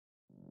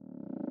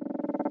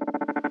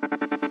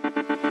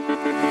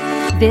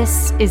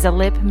This is a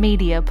Lip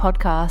Media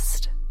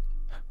podcast.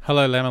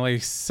 Hello, Lamely.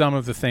 Some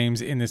of the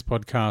themes in this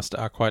podcast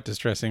are quite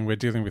distressing. We're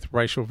dealing with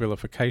racial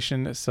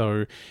vilification,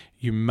 so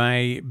you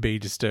may be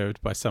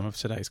disturbed by some of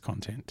today's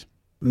content.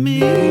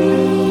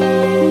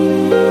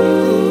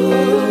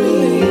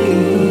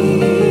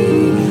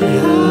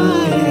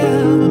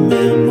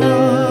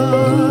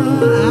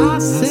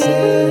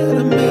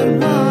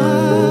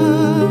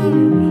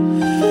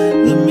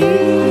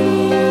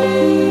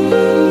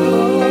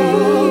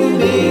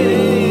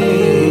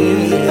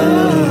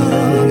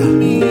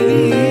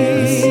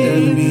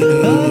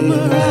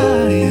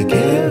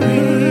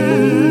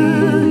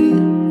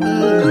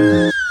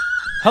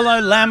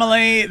 Hello,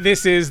 Lamely.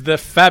 This is the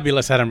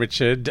fabulous Adam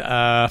Richard.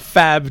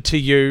 Fab to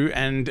you,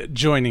 and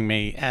joining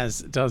me,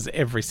 as does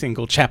every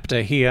single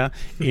chapter here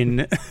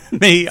in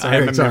Me, I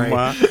Have a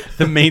Memoir,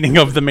 the meaning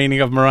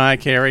of Mariah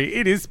Carey.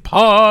 It is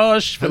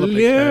Posh Philippa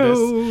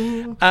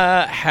Curtis.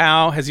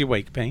 How has your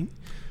week been?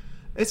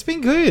 It's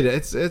been good.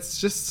 It's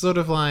just sort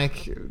of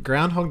like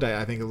Groundhog Day,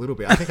 I think, a little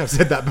bit. I think I've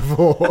said that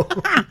before.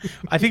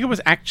 I think it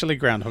was actually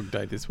Groundhog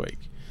Day this week.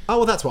 Oh,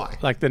 well, that's why.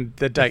 Like the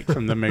date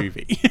from the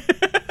movie.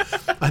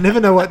 I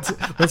never know what...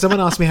 when someone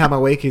asks me how my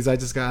week is, I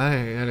just go,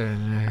 I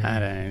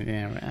don't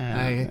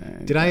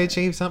know. Did I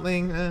achieve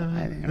something?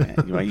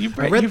 You've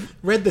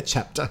read the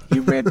chapter.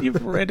 You've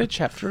read a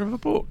chapter of a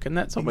book, and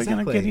that's what we're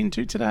going to get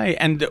into today.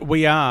 And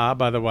we are,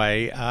 by the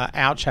way,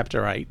 our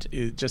chapter 8,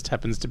 it just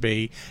happens to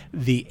be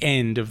the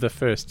end of the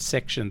first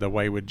section, the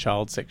Wayward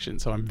Child section.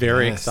 So I'm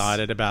very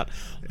excited about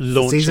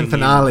launching... Season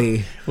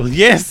finale. Well,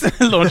 yes,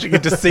 launching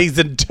into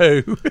season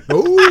 2.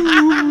 Ooh.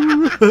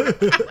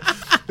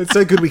 It's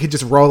so good we could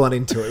just roll on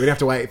into it. We'd have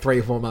to wait 3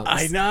 or 4 months.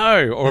 I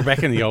know. Or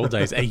back in the old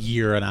days, a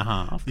year and a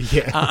half.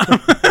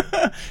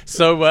 Yeah.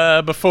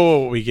 So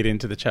before we get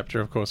into the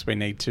chapter, of course, we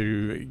need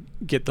to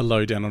get the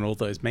lowdown on all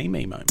those me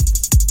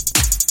moments.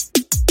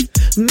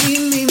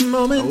 Me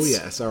moments. Oh,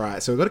 yes. All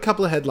right. So we've got a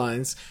couple of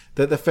headlines.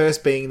 The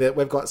first being that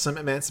we've got some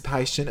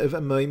emancipation of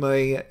me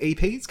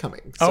EPs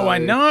coming. So, I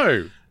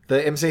know. The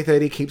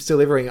MC30 keeps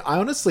delivering. I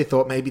honestly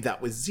thought maybe that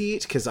was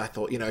it, because I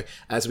thought,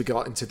 as we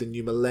got into the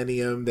new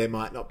millennium, there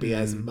might not be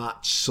as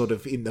much sort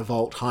of in the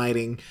vault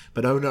hiding.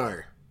 But oh no.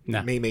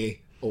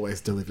 Mimi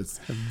always delivers.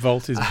 The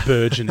vault is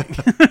burgeoning.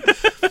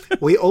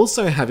 We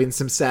also have, in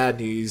some sad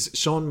news,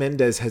 Shawn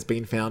Mendes has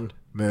been found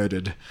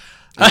murdered.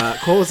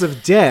 Cause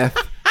of death,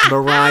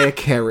 Mariah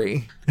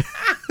Carey.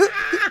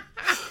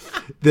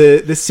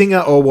 The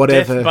singer or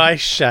whatever. Death by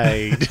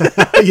shade.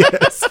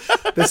 Yes.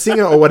 The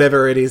singer or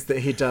whatever it is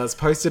that he does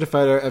posted a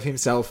photo of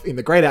himself in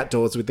the great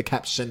outdoors with the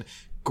caption,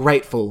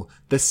 "Grateful,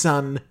 the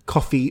sun,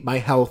 coffee, my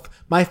health,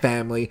 my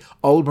family,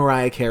 old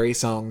Mariah Carey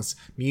songs,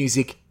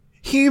 music,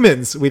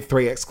 humans," with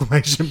 3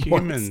 exclamation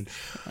points.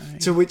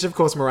 Right. To which, of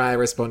course, Mariah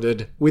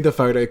responded with a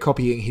photo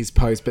copying his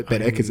post, but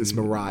better because it's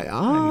Mariah.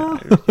 I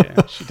know,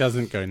 yeah. She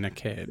doesn't go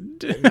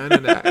naked.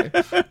 No.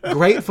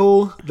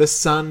 Grateful, the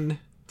sun,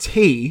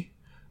 tea,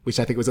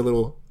 which I think was a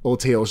little all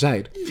tea or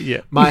shade.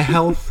 Yeah. My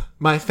health,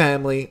 my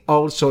family,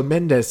 old Shawn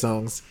Mendes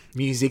songs,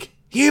 music,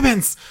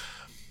 humans.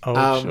 Old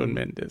Shawn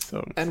Mendes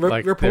songs. And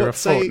like reports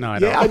say... Yeah,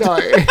 I know.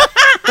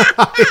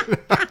 I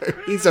know.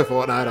 He's a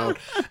fortnight old.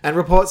 And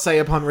reports say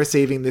upon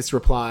receiving this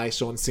reply,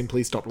 Shawn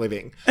simply stopped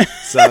living.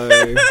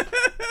 So...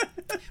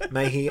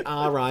 may he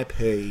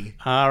R.I.P.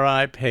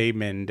 R.I.P.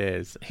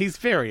 Mendes. He's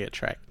very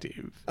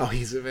attractive. Oh,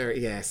 he's a very...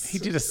 Yes. He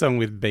did a song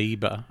with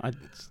Bieber.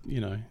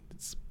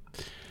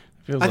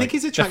 I think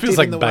he's attractive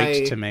in the way...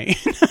 in the baked way... to me.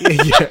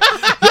 Yeah.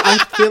 I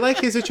feel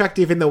like he's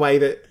attractive in the way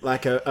that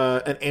like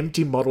an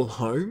empty model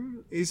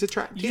home is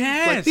attractive.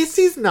 Yes. Like, this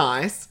is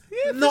nice.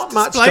 Yeah, not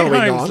much display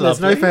going home's on. There's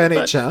no lovely,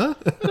 furniture.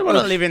 I don't want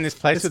to live in this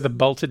place with the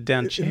bolted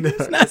down chairs.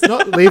 No, it's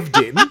not lived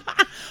in.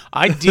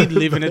 I did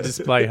live in a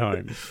display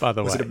home, by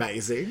the way. Was it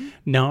amazing?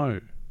 No.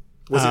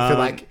 Was it for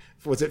like...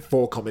 Was it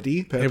for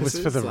comedy purposes?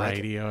 It was for the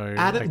radio.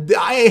 Adam,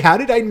 how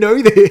did I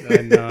know this?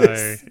 I know.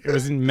 It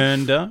was in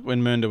Mernda,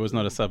 when Mernda was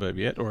not a suburb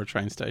yet, or a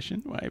train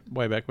station,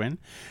 way back when.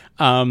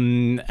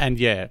 And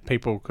yeah,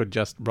 people could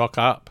just rock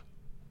up,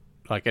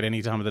 like at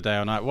any time of the day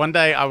or night. One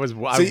day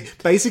So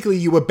basically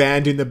you were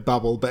banned in the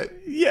bubble, but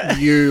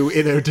you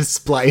in a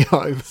display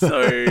home. So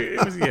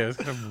it was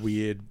kind of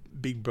weird.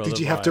 Big Brother. Did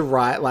you have to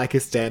write like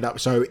a stand-up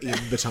show in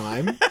the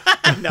time?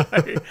 No.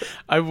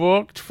 At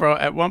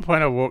one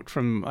point I walked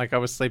from, like I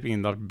was sleeping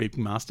in the big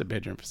master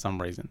bedroom for some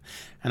reason.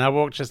 And I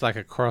walked just like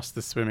across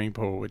the swimming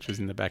pool, which was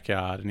in the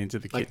backyard, and into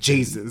the kitchen. Like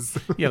Jesus.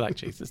 Yeah, like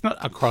Jesus. Not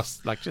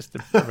across, like just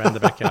around the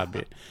backyard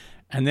bit.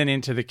 And then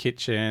into the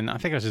kitchen. I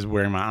think I was just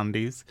wearing my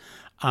undies.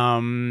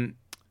 And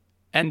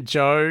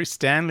Joe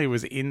Stanley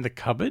was in the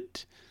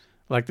cupboard.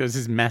 Like, there was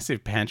this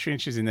massive pantry, and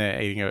she was in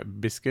there eating a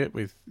biscuit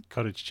with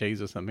cottage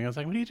cheese or something. I was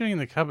like, "What are you doing in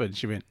the cupboard?"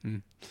 She went,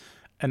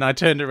 And I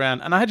turned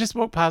around, and I had just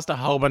walked past a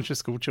whole bunch of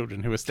school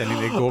children who were standing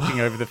there gawking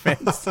over the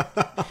fence.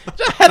 I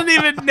hadn't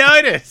even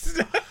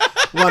noticed.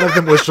 One of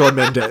them was Shawn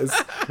Mendes.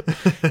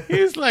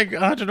 He was like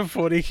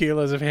 140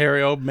 kilos of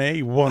hairy old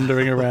me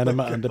wandering around in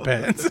my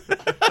underpants.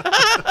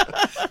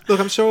 Look,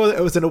 I'm sure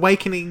it was an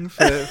awakening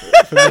for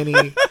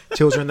many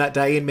children that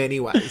day in many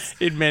ways.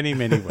 In many,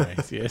 many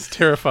ways, yes.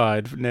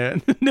 Terrified,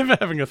 never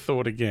having a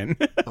thought again.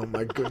 Oh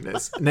my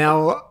goodness.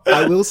 Now,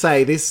 I will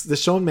say the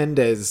Shawn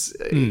Mendes,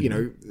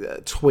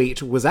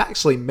 tweet was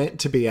actually meant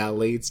to be our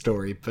lead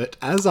story, but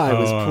as I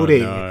was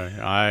putting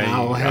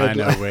I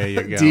know where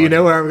you're going. Do you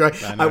know where I'm going?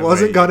 I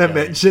wasn't going to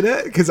going. mention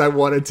it because I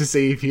wanted to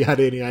see if you had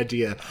any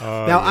idea.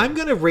 I'm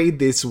going to read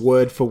this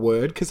word for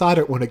word because I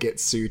don't want to get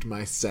sued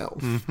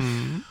myself.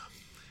 Mm-hmm.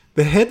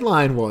 The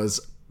headline was,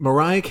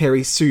 Mariah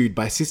Carey sued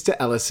by Sister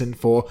Ellison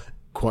for,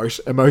 quote,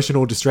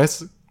 emotional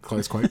distress,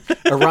 close quote,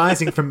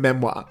 arising from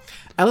memoir.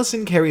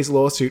 Ellison Carey's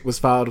lawsuit was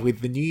filed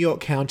with the New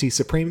York County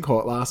Supreme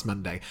Court last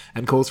Monday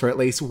and calls for at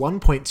least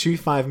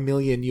 $1.25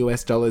 million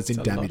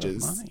in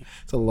damages.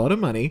 It's a lot of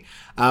money.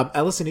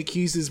 Ellison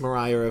accuses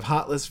Mariah of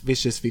heartless,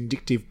 vicious,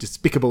 vindictive,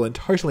 despicable, and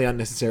totally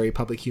unnecessary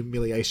public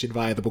humiliation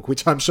via the book,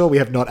 which I'm sure we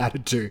have not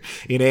added to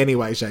in any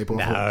way, shape, or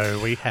form. No,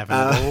 we haven't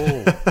at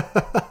all.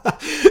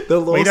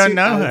 We don't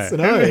know her.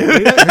 No,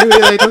 who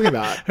are they talking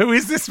about? Who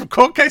is this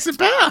court case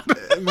about?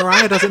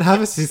 Mariah doesn't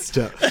have a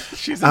sister.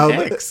 She's an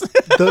ex.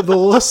 The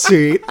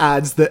lawsuit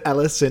adds that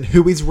Ellison,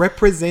 who is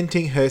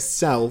representing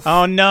herself...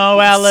 Oh no,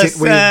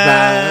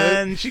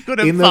 Ellison! She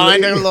couldn't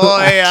find a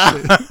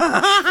lawyer.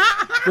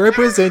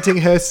 Representing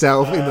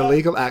herself in the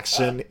legal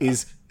action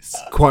is,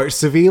 quote,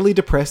 severely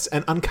depressed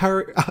and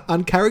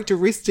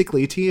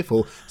uncharacteristically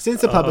tearful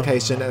since the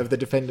publication of the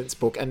defendant's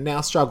book and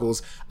now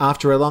struggles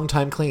after a long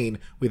time clean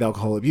with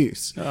alcohol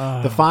abuse.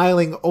 The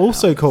filing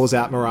also calls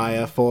out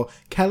Mariah for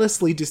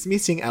callously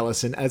dismissing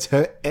Ellison as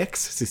her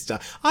ex-sister.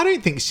 I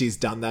don't think she's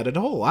done that at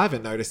all. I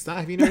haven't noticed that.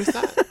 Have you noticed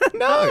that?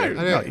 No,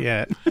 not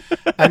yet.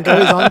 And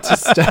goes on to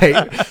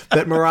state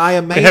that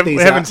Mariah made we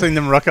haven't seen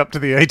them rock up to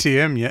the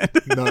ATM yet.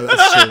 No,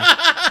 that's true.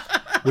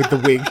 With the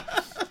wig.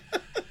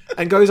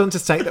 And goes on to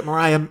state that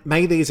Mariah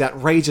made these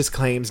outrageous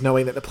claims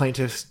knowing that the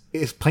plaintiff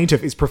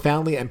is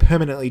profoundly and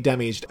permanently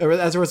damaged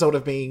as a result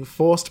of being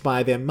forced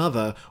by their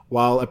mother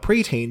while a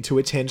preteen to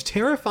attend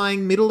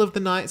terrifying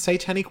middle-of-the-night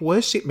satanic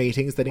worship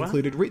meetings that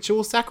included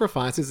ritual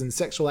sacrifices and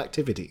sexual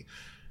activity.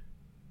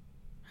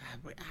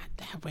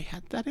 Have we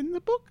had that in the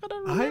book? I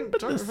don't remember.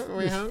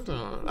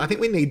 I think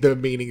we need the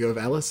meaning of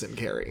Ellison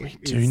Carey. We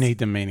do need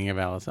the meaning of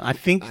Ellison. I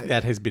think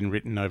that has been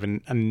written over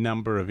a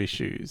number of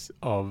issues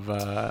of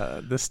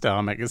the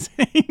Star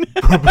magazine.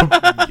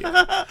 Probably,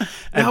 yeah.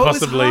 And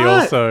possibly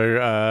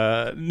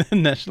also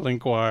National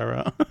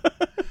Enquirer.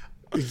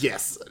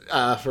 Yes,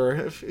 for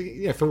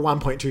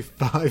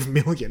 $1.25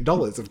 million,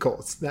 of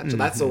course.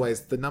 That's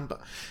always the number.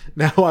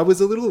 Now, I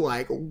was a little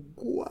like,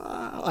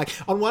 wow. Like,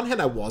 on one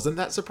hand, I wasn't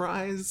that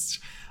surprised.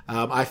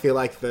 I feel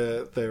like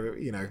the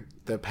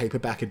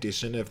paperback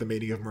edition of The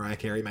Meaning of Mariah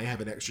Carey may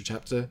have an extra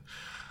chapter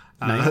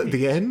at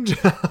the end.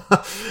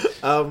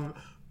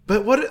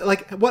 But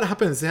what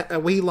happens? Are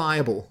we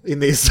liable in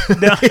this?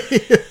 No.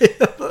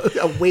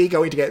 Are we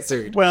going to get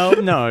sued?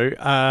 Well, no.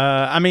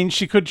 I mean,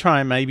 she could try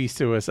and maybe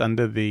sue us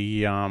under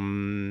the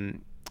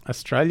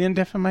Australian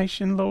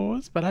defamation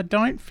laws, but I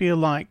don't feel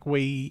like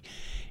we're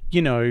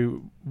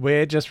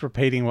just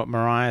repeating what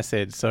Mariah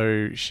said.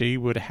 So she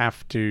would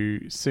have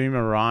to sue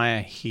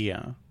Mariah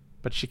here,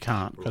 but she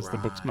can't because the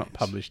book's not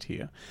published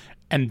here.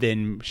 And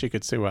then she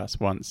could sue us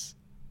once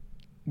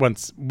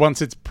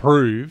it's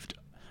proved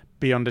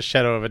beyond a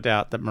shadow of a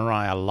doubt that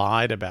Mariah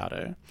lied about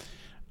her.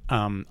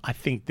 I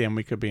think then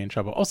we could be in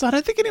trouble. Also, I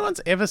don't think anyone's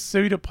ever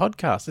sued a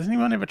podcast. Has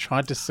anyone ever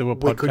tried to sue a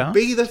podcast? We could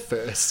be the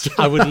first.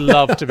 I would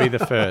love to be the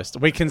first.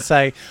 We can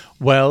say,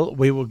 well,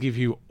 we will give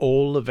you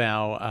all of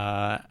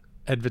our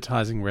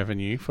advertising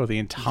revenue for the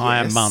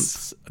entire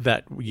months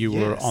that you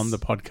were on the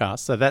podcast.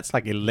 So that's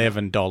like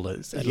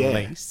 $11 at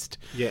least.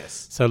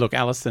 Yes. So look,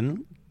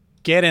 Ellison,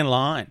 get in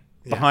line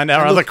behind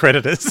our other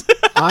creditors.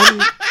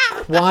 I'm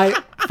quite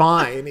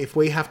fine if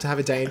we have to have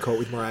a day in court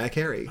with Mariah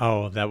Carey.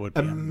 Oh, that would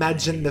be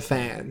Imagine the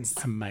fans.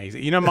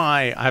 Amazing. You know,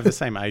 I have the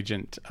same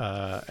agent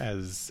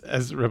as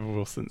Rebel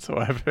Wilson, so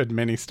I've heard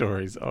many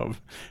stories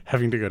of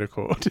having to go to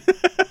court.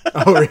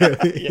 Oh,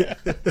 really? Yeah.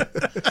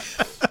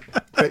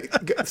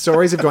 But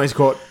stories of going to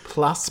court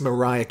plus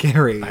Mariah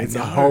Carey. It's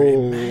a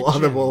whole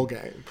other ball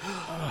game.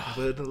 I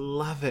would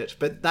love it.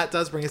 But that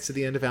does bring us to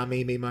the end of our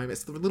Me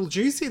moments. A little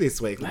juicy this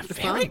week.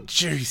 Very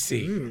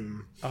juicy.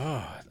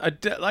 Oh,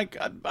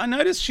 I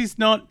noticed she's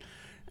not.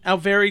 Our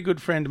very good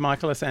friend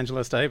Michael S.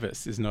 Angeles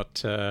Davis is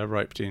not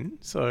roped in.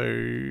 So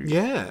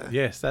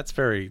yes, that's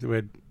very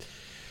weird.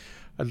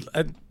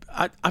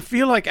 I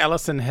feel like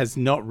Ellison has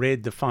not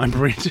read the fine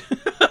print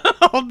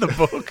of the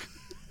book.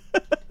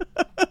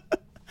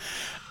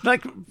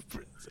 Like,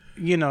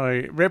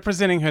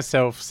 representing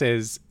herself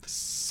says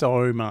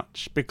so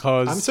much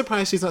because... I'm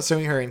surprised she's not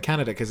suing her in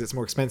Canada because it's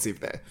more expensive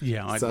there.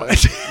 Yeah,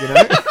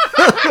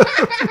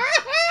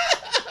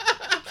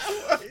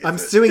 I'm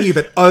suing you,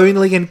 but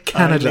only in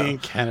Canada. Only in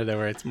Canada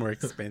where it's more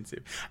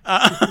expensive.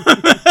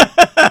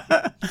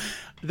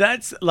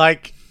 That's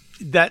like...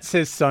 That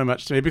says so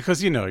much to me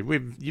because,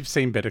 you've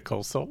seen Better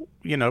Call Saul.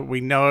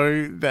 We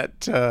know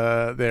that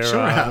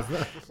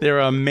there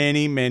are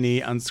many,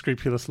 many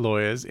unscrupulous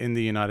lawyers in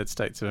the United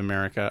States of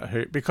America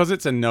who, because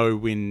it's a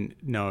no-win,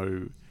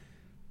 no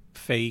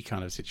fee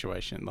kind of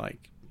situation.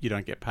 Like, you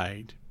don't get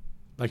paid.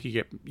 Like,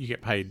 you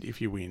get paid if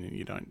you win, and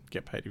you don't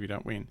get paid if you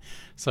don't win.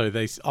 So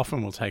they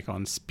often will take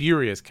on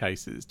spurious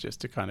cases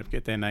just to kind of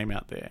get their name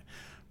out there.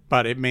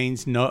 But it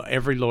means not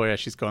every lawyer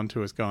she's gone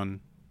to has gone,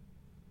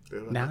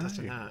 no,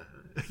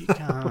 you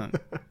can't.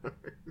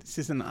 This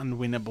is an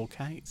unwinnable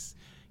case.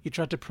 You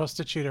tried to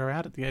prostitute her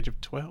out at the age of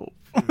 12.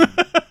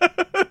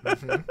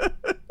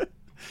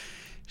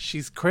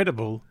 She's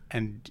credible,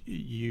 and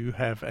you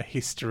have a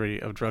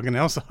history of drug and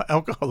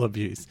alcohol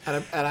abuse.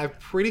 And I'm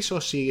pretty sure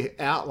she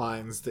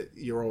outlines that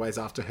you're always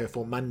after her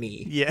for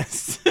money.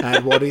 Yes.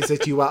 And what is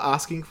it you are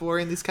asking for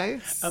in this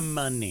case? A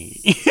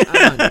money.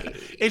 A money.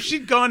 If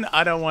she'd gone,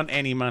 I don't want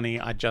any money,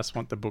 I just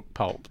want the book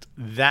pulped,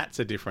 that's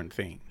a different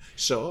thing.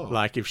 Sure.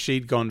 Like, if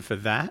she'd gone for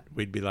that,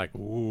 we'd be like,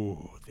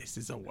 ooh, this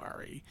is a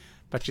worry.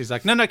 But she's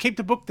like, no, keep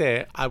the book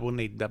there. I will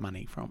need the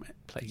money from it,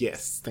 please.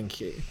 Yes, thank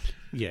you.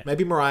 Yeah.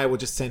 Maybe Mariah will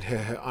just send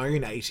her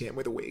own ATM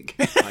with a wig.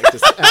 Like,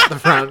 just out the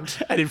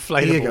front. An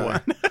inflatable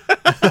one.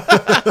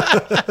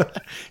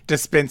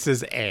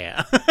 Dispenses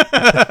air.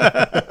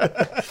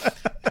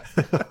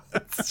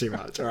 That's too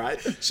much. All right.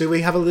 Should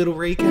we have a little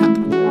recap? How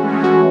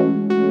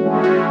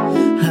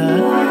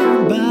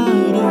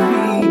about a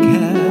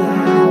recap?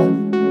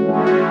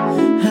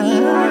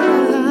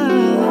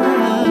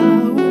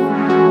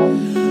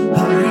 A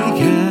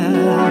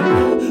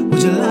recap.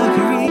 Would you like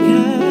a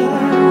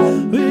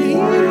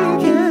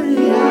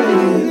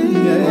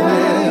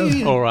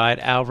recap? All right,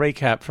 our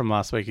recap from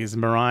last week is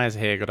Mariah's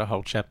hair got a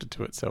whole chapter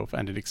to itself,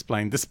 and it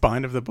explained the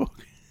spine of the book.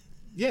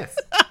 Yes.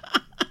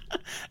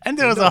 And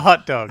there was a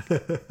hot dog.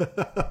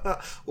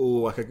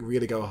 Oh, I could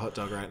really go a hot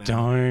dog right now.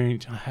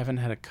 Don't. I haven't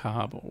had a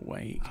carb all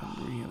week.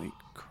 I'm really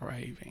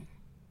craving.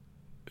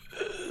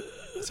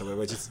 So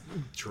we're just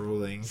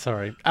drooling.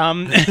 Sorry.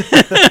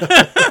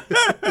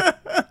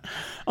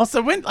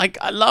 Also,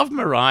 I love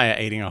Mariah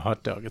eating a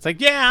hot dog. It's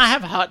like, yeah, I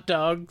have hot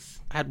dogs.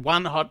 I had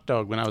one hot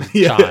dog when I was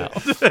a child.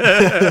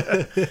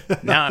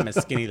 Now I'm a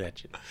skinny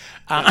legend.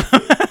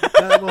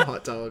 No more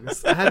hot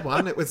dogs. I had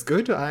one. It was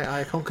good.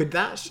 I conquered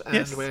that, and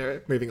Yes.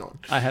 we're moving on.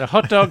 I had a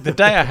hot dog the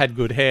day I had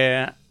good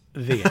hair.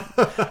 The end.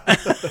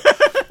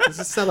 It's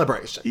a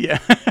celebration. Yeah.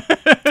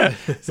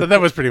 So that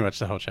was pretty much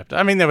the whole chapter.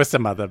 I mean, there were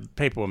some other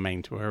people were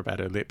mean to her about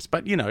her lips,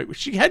 but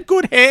she had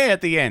good hair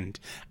at the end,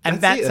 and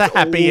that's That's a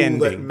happy all ending.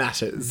 that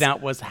matters.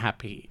 That was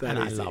happy, That and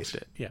I is loved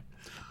it. it. Yeah,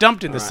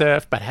 dumped in the right.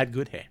 surf, but had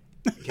good hair.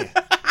 Yeah.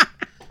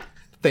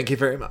 Thank you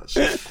very much.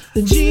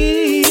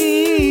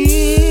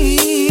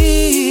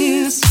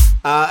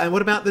 And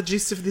what about the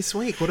gist of this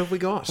week? What have we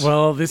got?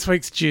 Well, this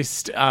week's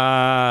gist: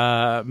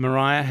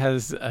 Mariah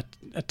has a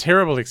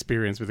terrible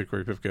experience with a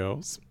group of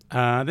girls.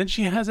 Then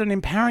she has an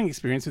empowering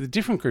experience with a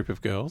different group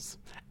of girls,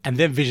 and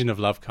then Vision of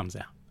Love comes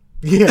out.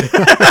 Yeah.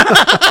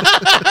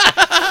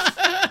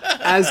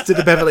 As did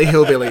the Beverly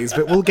Hillbillies,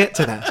 but we'll get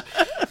to that.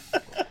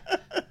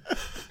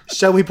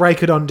 Shall we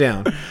break it on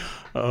down?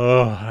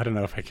 Oh, I don't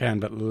know if I can,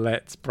 but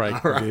let's break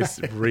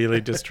this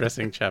really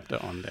distressing chapter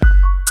on down.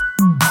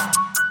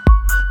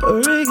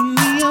 Break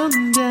me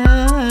on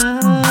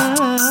down.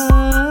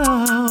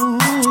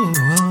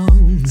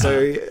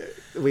 So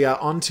we are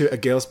on to A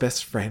Girl's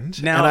Best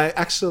Friend. Now- and I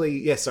actually...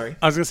 Yeah, sorry.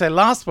 I was going to say,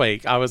 last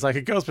week, I was like,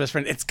 A Girl's Best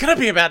Friend, it's going to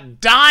be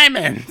about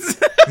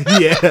diamonds.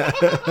 Yeah.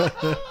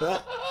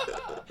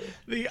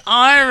 The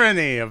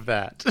irony of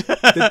that.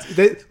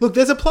 Look,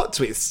 there's a plot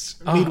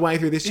twist midway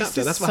through this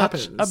chapter. This That's is what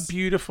such happens. a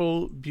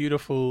beautiful,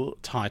 beautiful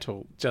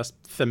title, just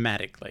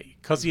thematically.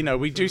 Because,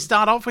 we do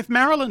start off with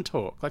Marilyn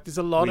talk. Like, there's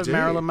a lot of do.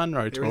 Marilyn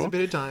Monroe There is a talk.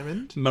 bit of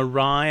diamond.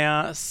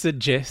 Mariah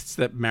suggests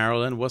that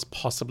Marilyn was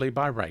possibly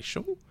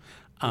biracial.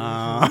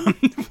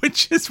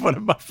 Which is one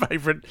of my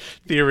favourite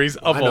theories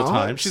of Why all not?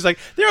 time. She's like,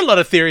 there are a lot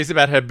of theories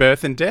about her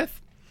birth and death.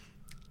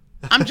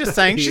 I'm just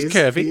saying she's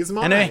curvy, here's and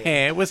mine. her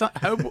hair was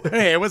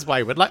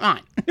wayward like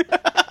mine.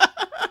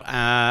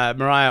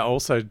 Mariah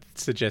also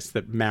suggests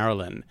that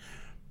Marilyn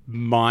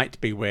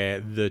might be where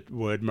the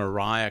word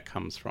Mariah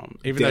comes from,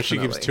 even though she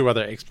gives Definitely. two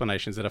other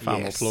explanations that are far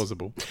more Yes.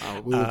 plausible.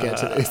 We'll get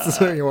to this,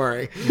 don't you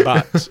worry.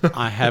 But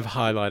I have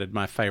highlighted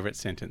my favourite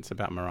sentence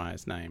about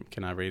Mariah's name.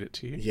 Can I read it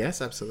to you?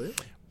 Yes,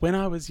 absolutely. When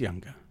I was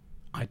younger,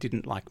 I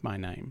didn't like my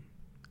name.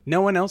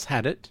 No one else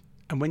had it,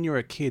 and when you're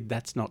a kid,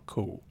 that's not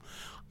cool.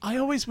 I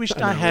always wished I,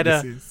 know had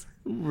what a this is.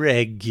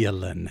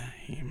 regular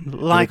name. We're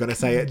Like going to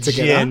say it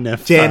together.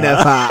 Jennifer. Jennifer.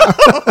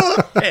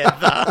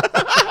 Heather.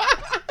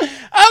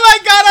 Oh my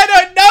God, I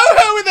don't know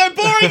her with her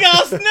boring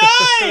ass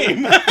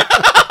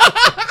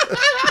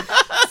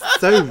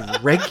name. So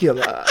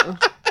regular.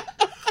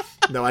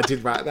 No, I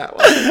did write that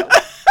one.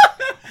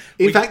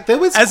 In fact, there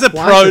was As a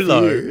quite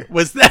prologue, few.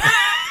 was that...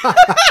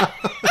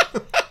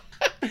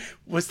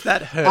 Was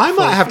that hurtful? I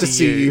might have for to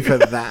sue you for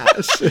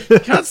that. You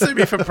can't sue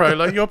me for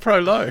prologue. You're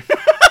prolo.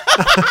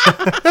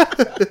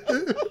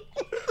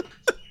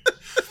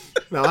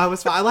 No, I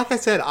was fine. Like I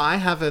said, I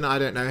have an I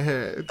don't know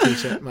her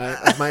t-shirt, my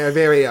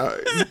very own.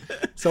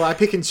 So I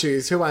pick and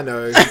choose who I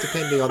know,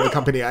 depending on the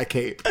company I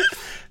keep.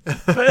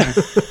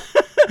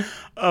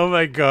 Oh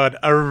my God,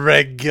 a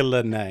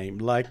regular name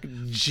like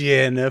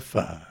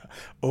Jennifer.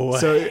 or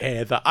So-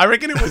 Heather. I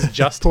reckon it was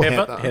just Poor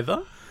Heather. Heather.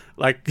 Heather.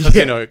 Like, cause,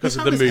 Yeah. you know, because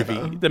of Which the one is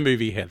movie, Heather? the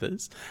movie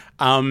Heathers.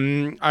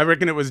 I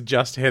reckon it was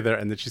just Heather,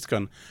 and then she's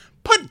gone,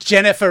 put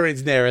Jennifer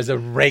in there as a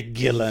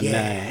regular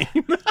name.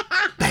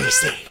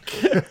 Basic.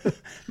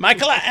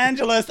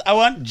 Michaelangelos, I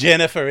want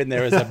Jennifer in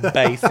there as a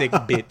basic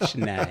bitch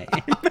name.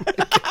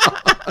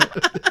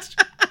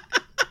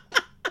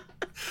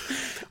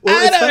 Well,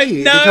 I it's don't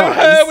funny know because-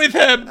 her with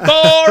her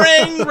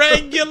boring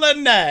regular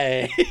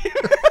name.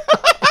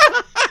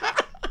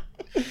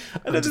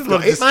 I know there's a lot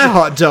of Eat my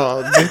hot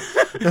dog.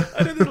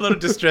 I know there's a lot of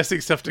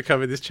distressing stuff to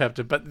come in this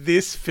chapter, but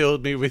this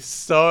filled me with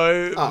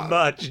so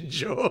much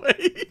joy.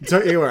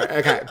 Don't you worry.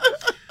 Okay.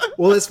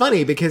 Well, it's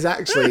funny because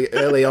actually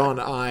early on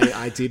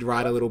I did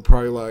write a little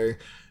prolo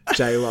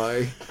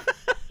J-Lo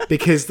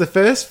because the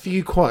first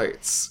few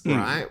quotes,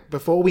 right,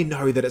 before we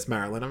know that it's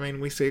Marilyn, I mean,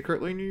 we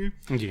secretly knew,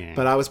 Yeah.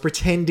 but I was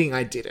pretending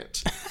I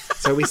didn't.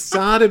 So we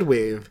started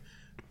with,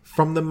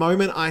 from the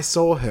moment I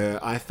saw her,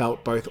 I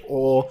felt both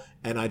awe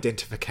and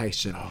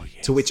identification. Oh,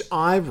 yes. To which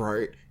I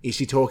wrote, is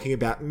she talking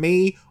about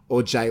me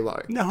or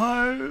J-Lo?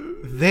 No.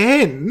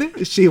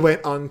 Then she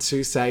went on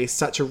to say,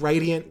 such a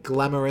radiant,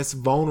 glamorous,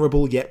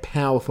 vulnerable yet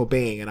powerful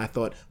being. And I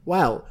thought,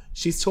 well,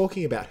 she's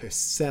talking about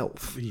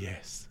herself.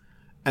 Yes.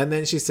 And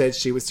then she said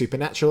she was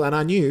supernatural, and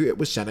I knew it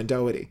was Shannon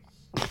Doherty.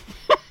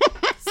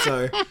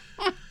 So,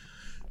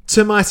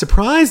 to my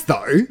surprise,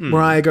 though,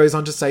 Mariah goes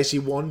on to say she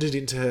wandered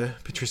into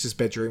Patricia's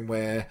bedroom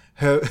where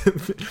her...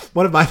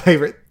 one of my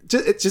favourite...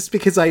 Just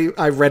because I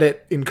read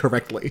it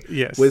incorrectly.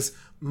 Yes. Was...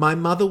 My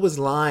mother was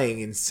lying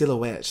in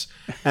silhouette,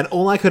 and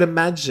all I could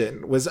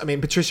imagine was, I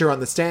mean, Patricia on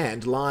the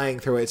stand lying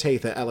through her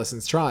teeth at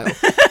Allison's trial.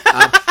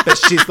 But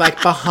she's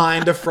like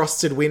behind a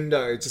frosted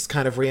window, just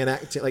kind of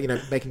reenacting, like, you know,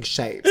 making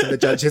shapes. And the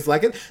judge is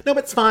like, no,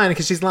 it's fine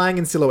because she's lying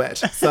in silhouette.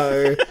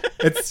 So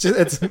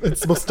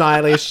it's more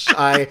stylish.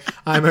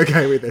 I'm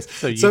okay with this.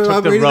 So you took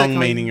I'm the reading that wrong going,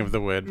 meaning of the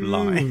word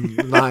lying.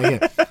 lying,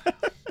 yeah.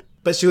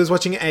 But she was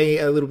watching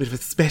a little bit of a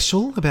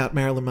special about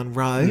Marilyn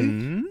Monroe,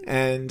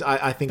 and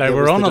I think They there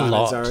were was on the a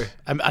lot. Diamonds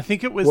Are- I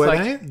think it was Were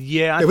like, they?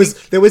 yeah,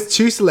 There was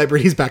two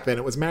celebrities back then.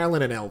 It was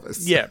Marilyn and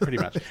Elvis. yeah, pretty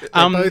much. They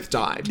both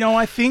died. No,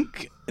 I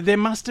think there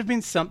must have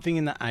been something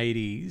in the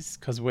 80s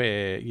because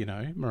we're, you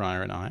know,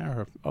 Mariah and I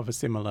are of a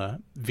similar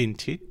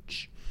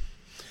vintage.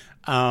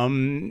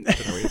 Talking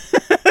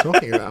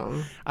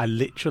about. I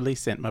literally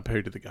sent my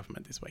poo to the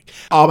government this week.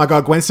 Oh my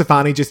god, Gwen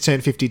Stefani just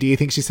turned 50. Do you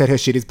think she said her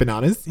shit is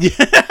bananas?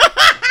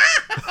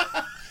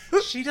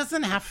 She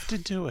doesn't have to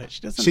do it.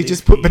 She doesn't. She live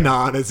just put here.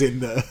 bananas in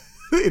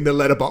the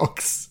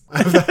letterbox.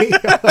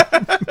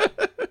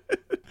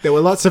 There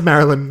were lots of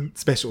Marilyn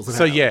specials.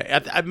 So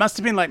yeah, it must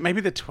have been like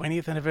maybe the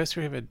 20th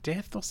anniversary of her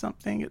death or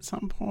something at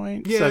some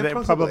point. Yeah, so there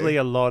were possibly. probably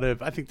a lot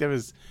of. I think there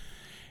was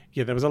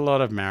a lot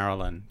of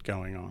Marilyn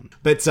going on.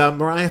 But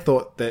Mariah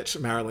thought that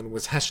Marilyn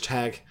was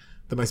hashtag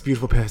the most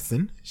beautiful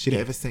person she'd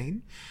ever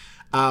seen.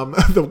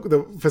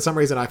 For some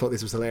reason, I thought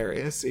this was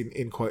hilarious.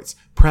 In quotes,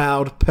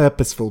 proud,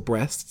 purposeful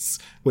breasts,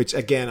 which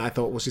again I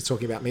thought, well, she's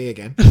talking about me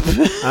again.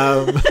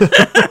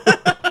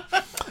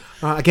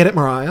 I get it,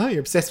 Mariah.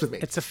 You're obsessed with me.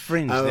 It's a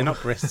fringe. They're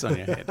not breasts on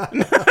your head.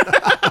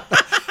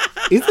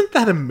 Isn't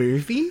that a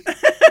movie?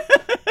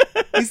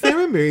 Is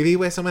there a movie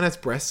where someone has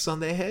breasts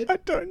on their head? I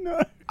don't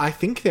know. I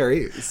think there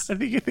is. I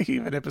think you're thinking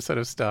of an episode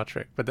of Star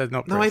Trek, but there's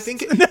not. No, breasts. I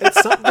think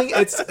it's something.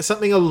 It's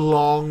something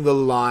along the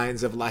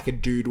lines of like a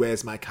dude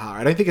where's my car.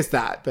 I don't think it's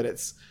that, but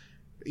it's,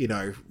 you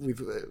know, with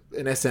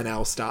an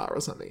SNL star or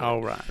something.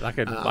 Oh right,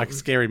 like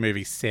Scary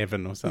Movie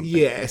 7 or something.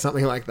 Yeah,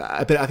 something like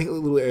that. But I think a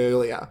little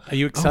earlier. Are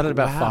you excited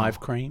about wow. 5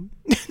 Cream?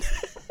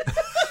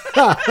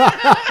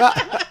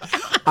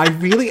 I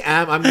really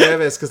am. I'm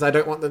nervous because I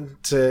don't want them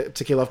to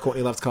kill off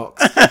Courtney Love's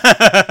Cox.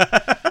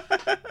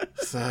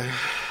 So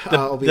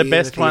I'll be The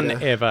best in one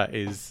theater. ever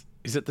is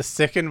it the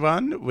second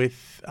one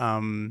with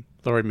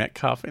Laurie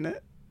Metcalf in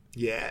it?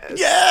 Yes.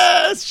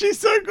 Yes, she's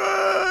so good.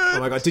 Oh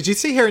my god! Did you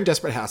see her in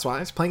Desperate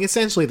Housewives playing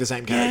essentially the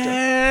same character?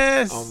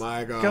 Yes. Oh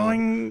my God.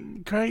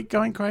 Going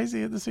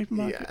crazy at the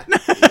supermarket. Yeah.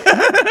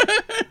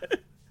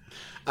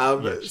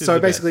 she's So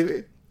the best.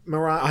 basically,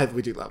 Mariah,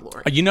 we do love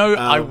Laurie. You know,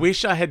 I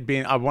wish I had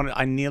been.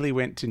 I nearly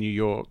went to New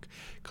York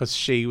because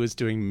she was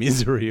doing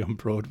Misery on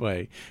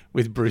Broadway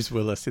with Bruce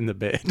Willis in the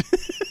bed.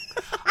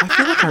 I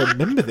feel like I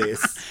remember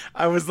this.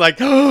 I was like,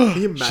 oh,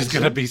 you she's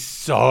imagine? gonna be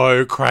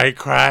so cray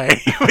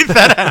with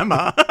that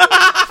hammer.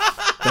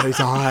 Those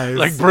eyes.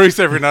 Like Bruce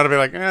every night, I'd be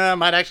like, I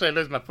might actually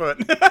lose my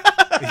foot.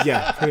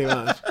 Yeah, pretty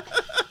much.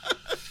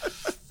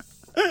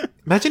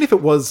 Imagine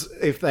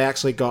if they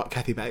actually got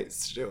Kathy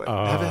Bates to do it.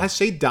 Has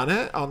she done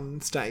it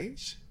on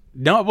stage?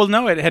 No,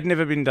 it had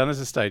never been done as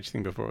a stage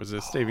thing before. It was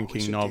a Stephen we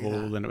King should do novel,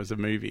 that. and it was a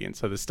movie, and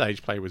so the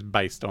stage play was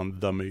based on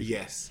the movie.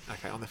 Yes.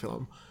 Okay, on the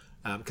film.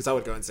 Because I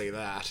would go and see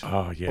that.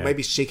 Oh, yeah. Or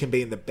maybe she can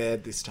be in the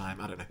bed this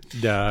time. I don't know.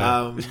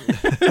 No.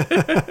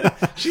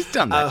 She's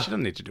done that. She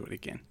doesn't need to do it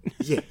again.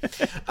 Yeah.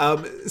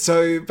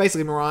 So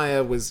basically,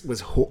 Mariah was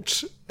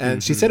hooked,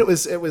 and she said it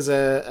was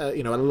a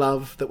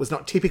love that was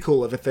not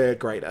typical of a third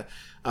grader.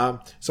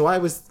 So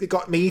it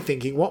got me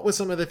thinking, what were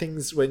some of the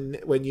things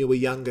when you were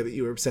younger that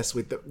you were obsessed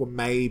with that were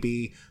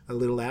maybe a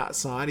little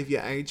outside of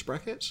your age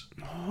bracket?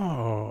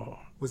 Oh,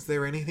 Was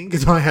there anything?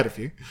 Because I had a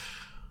few.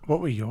 what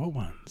were your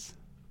ones?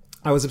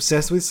 I was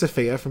obsessed with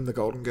Sophia from the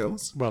Golden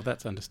Girls Well,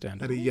 that's at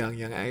understandable. a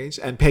young age,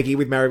 and Peggy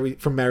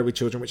from Married with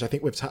Children, which I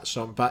think we've touched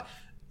on, but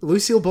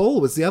Lucille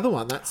Ball was the other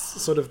one. That's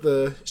sort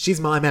of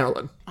she's my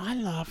Marilyn. I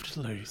loved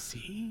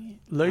Lucy.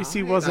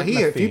 Lucy wasn't. I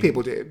hear my a few thing.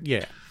 people did.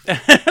 Yeah,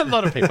 a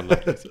lot of people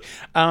loved Lucy.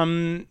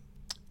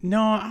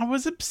 No, I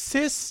was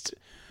obsessed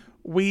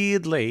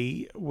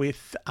weirdly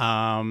with.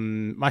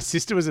 My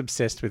sister was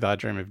obsessed with I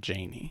Dream of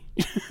Jeannie.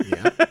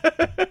 Yeah.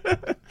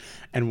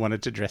 And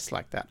wanted to dress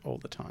like that all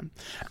the time.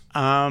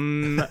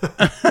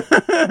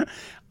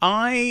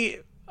 I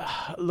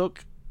love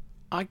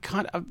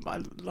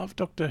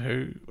Doctor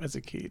Who as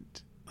a kid.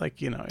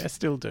 Like, I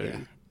still do. Yeah.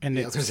 And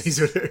I was going to say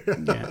sort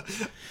of. Yeah.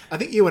 I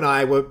think you and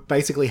I were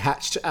basically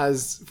hatched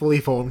as fully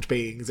formed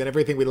beings, and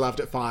everything we loved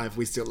at 5,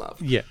 we still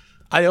love. Yeah.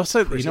 I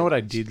also, you know what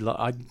I did?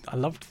 I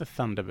loved the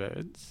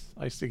Thunderbirds.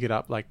 I used to get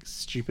up like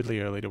stupidly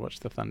early to watch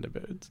the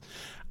Thunderbirds.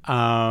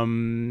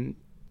 And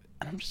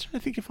I'm just trying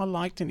to think if I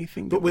liked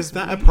anything. But was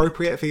that weird.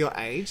 appropriate for your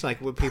age?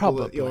 Like, were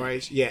people at your Probably.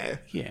 age? Yeah.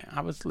 Yeah,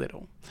 I was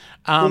little.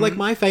 Well, like,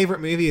 my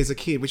favourite movie as a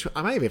kid, which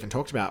I may have even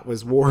talked about,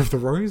 was War of the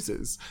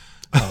Roses.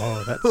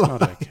 Oh, that's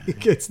not okay.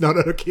 It's not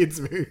a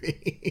kid's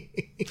movie.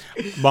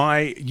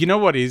 You know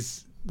what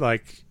is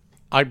like,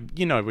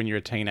 when you're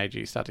a teenager,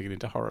 you start to get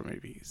into horror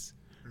movies.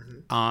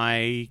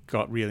 I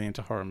got really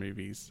into horror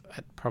movies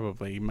at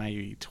probably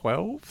maybe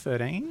 12,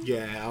 13.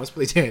 Yeah, I was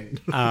probably 10.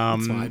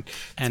 It's fine.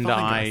 And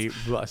guys.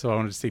 I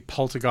wanted to see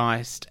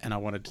Poltergeist, and I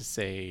wanted to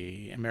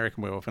see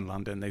American Werewolf in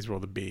London. These were all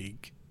the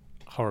big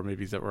horror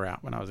movies that were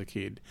out when I was a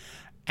kid.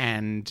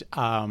 And,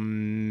 I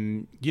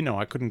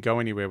couldn't go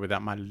anywhere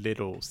without my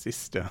little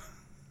sister,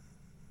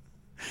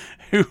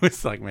 who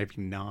was like maybe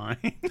 9.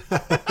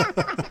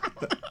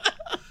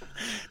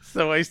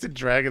 So I used to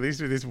drag her. There used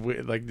to be this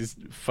weird, this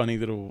funny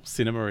little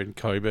cinema in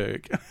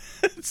Coburg,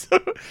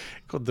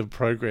 called The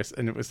Progress,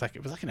 and it was like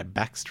in a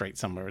back street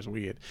somewhere. It was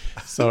weird.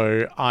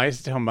 So I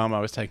used to tell Mum I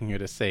was taking her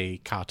to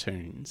see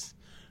cartoons.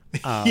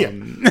 Yeah.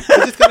 I'm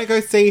just going to go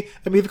see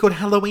a movie called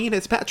Halloween.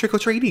 It's about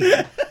trick-or-treating.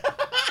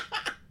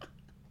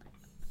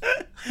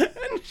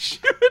 And she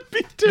would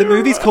be doing The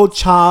movie's called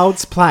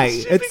Child's Play.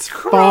 It's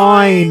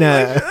fine.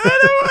 Like, I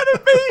don't want to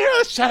be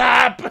here. Shut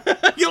up.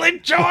 You'll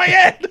enjoy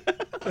it.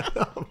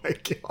 Oh my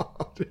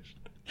god.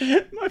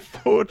 My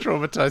poor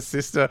traumatized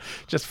sister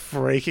just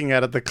freaking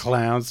out at the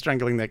clown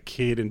strangling that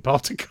kid in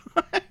Poltergeist.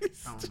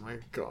 Oh my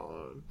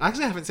god. I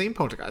actually haven't seen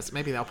Poltergeist.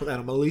 Maybe I'll put that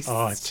on my list.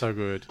 Oh, it's so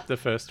good. The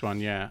first one,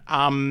 yeah.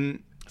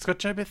 It's got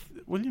Jo Beth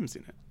Williams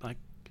in it. Like,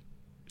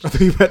 I thought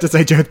you were about to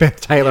say Jo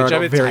Beth Taylor. Yeah, I Jo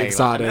got Beth very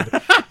Taylor.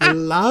 excited. I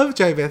love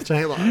Jo Beth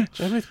Taylor.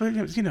 Jo Beth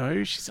Williams,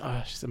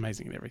 she's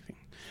amazing at everything.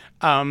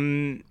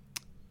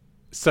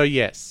 So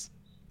yes,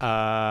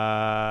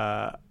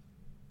 there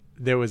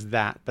was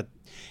that, but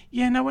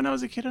yeah, no. When I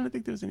was a kid, I don't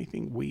think there was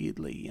anything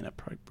weirdly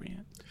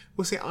inappropriate.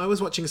 Well, see, I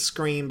was watching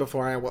Scream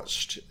before I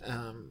watched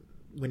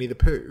Winnie the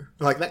Pooh.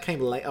 Like, that came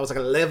late. I was like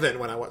 11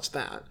 when I watched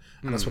that.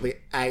 And I was probably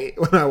 8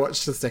 when I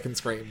watched the second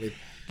Scream.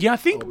 Yeah, I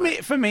think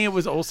for me it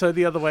was also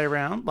the other way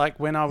around. Like,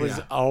 when I was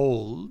Yeah.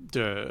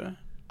 older,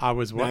 I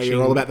was Now watching.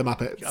 you're all about the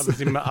Muppets.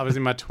 I was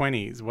in my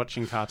 20s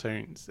watching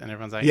cartoons, and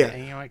everyone's like, Yeah. "Are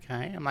you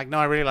okay?" I'm like, "No,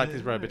 I really like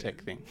this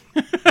Robotech thing."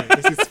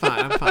 This is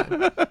fine. I'm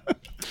fine.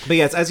 But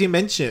yes, as you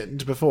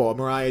mentioned before,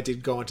 Mariah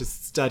did go on to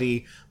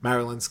study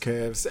Marilyn's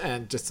curves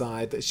and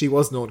decide that she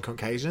was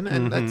non-Caucasian,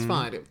 and that's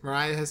fine. If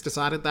Mariah has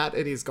decided that,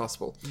 it is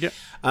gospel. Yep.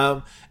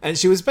 And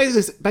she was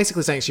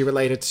basically saying she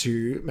related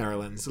to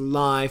Marilyn's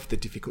life, the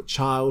difficult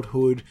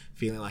childhood,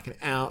 feeling like an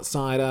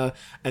outsider,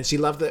 and she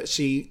loved that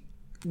she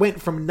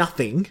went from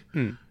nothing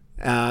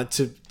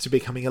to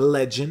becoming a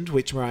legend,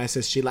 which Mariah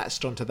says she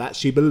latched onto that.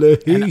 She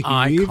believed An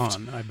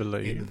icon, I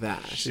believe. in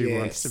that, She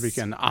wants to be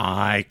an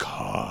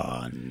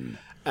icon.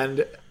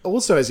 And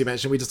also, as you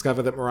mentioned, we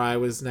discovered that Mariah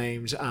was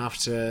named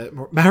after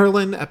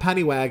Marilyn, a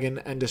paddy wagon,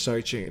 and a show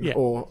tune, Yeah.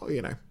 or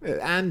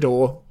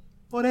or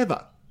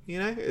whatever.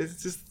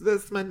 It's just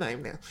that's my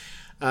name now.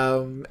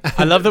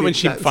 I love that when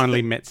she that's-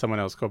 finally met someone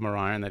else called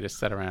Mariah, and they just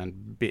sat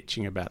around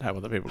bitching about how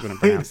other people couldn't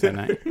pronounce their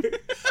name.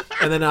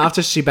 And then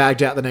after she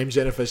bagged out the name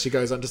Jennifer, she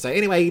goes on to say,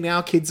 "Anyway,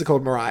 now kids are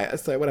called Mariah.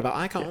 So whatever,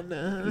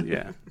 icon."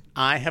 Yeah,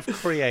 I have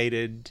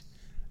created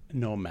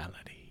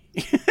normality.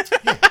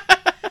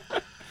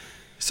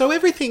 So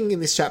everything in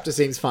this chapter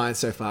seems fine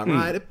so far,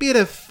 right? A bit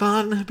of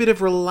fun, a bit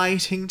of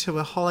relating to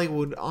a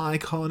Hollywood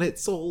icon.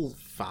 It's all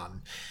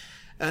fun.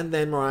 And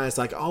then Mariah's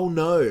like, "Oh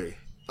no,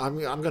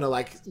 I'm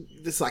gonna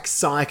this is like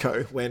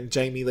Psycho when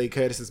Jamie Lee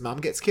Curtis's mum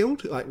gets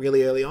killed, like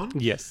really early on."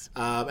 Yes.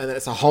 And then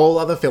it's a whole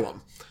other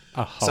film.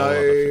 A whole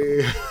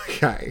other film.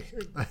 Okay,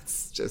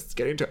 let's just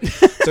get into it.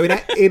 So in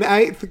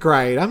 8th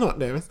grade, I'm not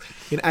nervous.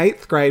 In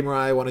 8th grade,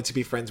 Mariah wanted to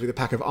be friends with a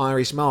pack of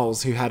Irish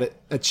moles who had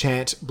a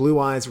chant, Blue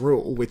Eyes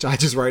Rule, which I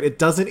just wrote. It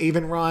doesn't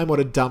even rhyme.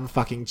 What a dumb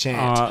fucking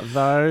chant. Oh,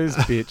 those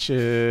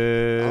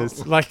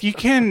bitches. Like, you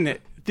can...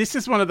 This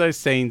is one of those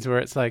scenes where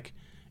it's like,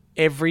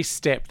 every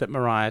step that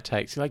Mariah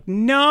takes, you're like,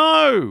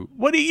 no!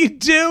 What are you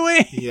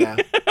doing? Yeah.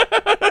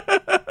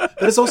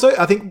 But it's also,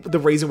 I think the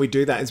reason we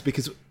do that is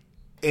because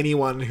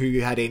anyone who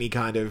had any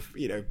kind of,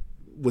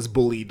 was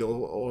bullied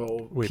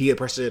or peer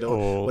pressured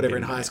or whatever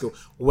in high school,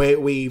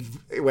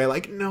 we're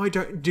like, no,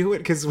 don't do it,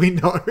 because we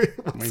know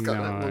what's going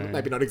to happen.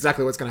 Maybe not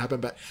exactly what's going to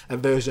happen, but a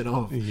version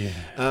of. Yeah.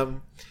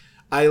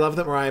 I love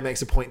that Mariah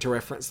makes a point to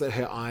reference that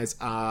her eyes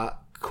are,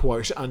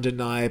 quote,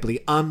 undeniably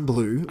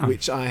unblue,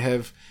 which I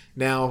have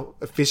now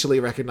officially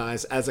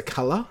recognised as a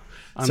colour.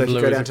 So if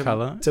you go down to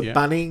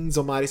Bunnings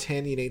or Midas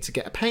 10, you need to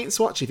get a paint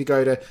swatch. If you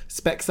go to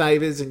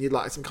Specsavers and you'd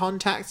like some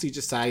contacts, you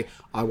just say,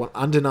 I want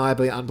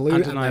undeniably unblue.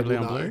 Undeniably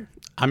unblue.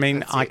 I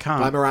mean, I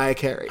can't. By Mariah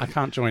Carey. I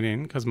can't join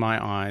in because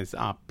my eyes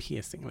are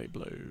piercingly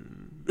blue.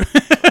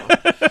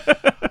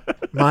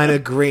 Mine are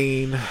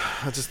green.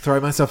 I'll just throw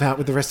myself out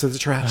with the rest of the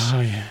trash.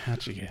 Oh, yeah.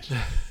 How'd you get?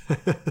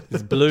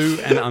 There's blue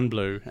and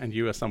unblue, and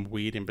you are some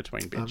weird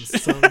in-between bitch.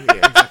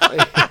 Exactly.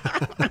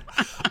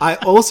 I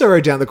also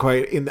wrote down the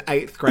quote, in the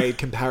 8th grade,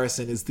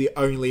 comparison is the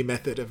only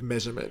method of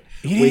measurement.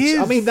 It is.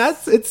 I mean,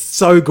 it's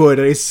so good.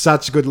 It is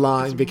such a good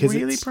line because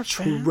really it's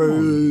profound.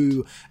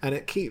 True. And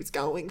it keeps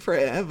going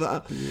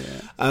forever.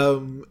 Yeah.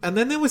 And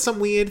then there was some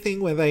weird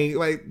thing where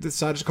they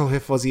decided to call her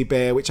Fozzie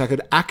Bear, which I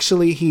could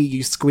actually hear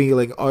you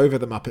squealing over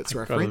the Muppets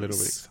reference. Got a little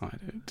bit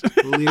excited.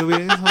 A little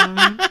bit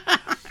excited.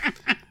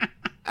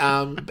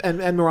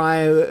 And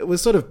Mariah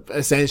was sort of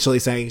essentially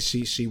saying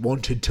she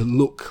wanted to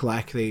look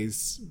like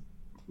these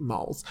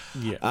moles.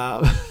 Yeah.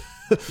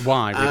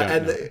 Why?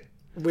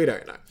 We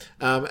don't know.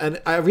 And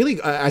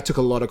I took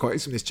a lot of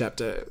quotes from this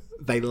chapter.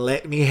 They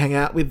let me hang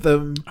out with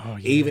them. Oh,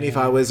 yeah. Even if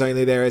I was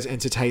only there as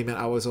entertainment,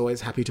 I was always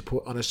happy to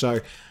put on a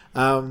show.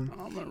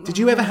 Did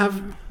you ever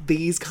have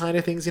these kind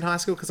of things in high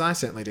school? Because I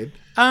certainly did.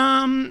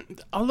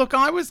 Look,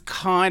 I was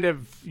kind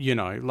of,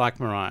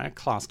 like Mariah,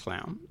 class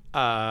clown.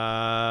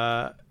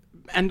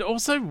 And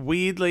also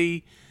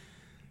weirdly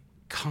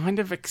kind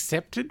of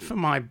accepted for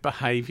my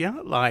behaviour.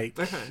 Like,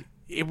 Okay.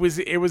 it was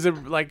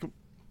like,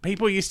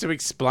 people used to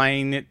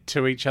explain it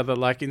to each other.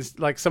 Like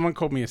someone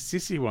called me a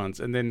sissy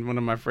once, and then one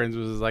of my friends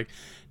was like,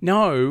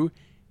 no,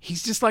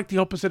 he's just like the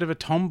opposite of a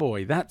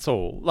tomboy. That's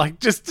all. Like,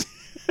 just...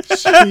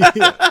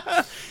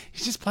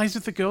 He just plays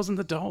with the girls and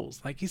the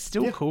dolls. Like, he's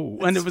still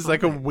cool. And it was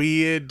like a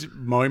weird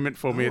moment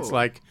for me. It's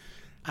like,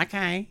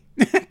 okay.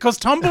 Because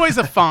tomboys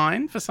are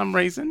fine for some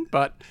reason,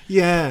 but...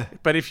 Yeah.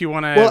 But if you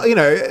want to... Well,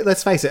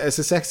 let's face it, it's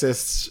a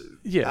sexist...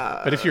 Yeah,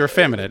 but if you're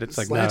effeminate, it's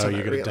like, no,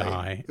 you're going to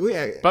die.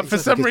 Yeah, but for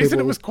some reason,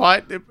 it was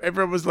quite...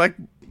 Everyone was like,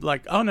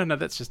 oh, no,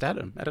 that's just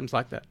Adam. Adam's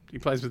like that. He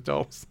plays with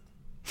dolls.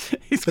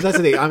 But that's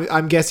the thing.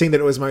 I'm guessing that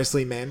it was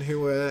mostly men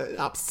who were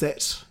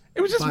upset. It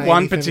was just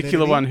one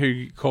particular one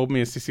who called me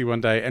a sissy one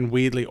day, and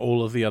weirdly,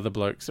 all of the other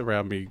blokes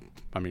around me,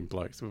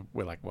 blokes,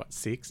 we're like, what,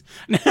 6?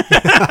 But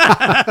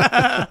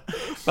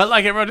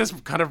like, everyone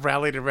just kind of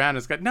rallied around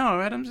and said, no,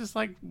 Adam's just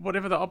like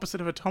whatever the opposite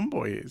of a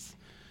tomboy is.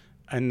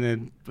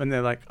 And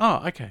they're like,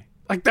 oh, okay.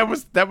 Like, that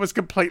was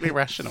completely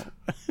rational.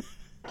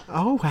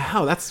 Oh,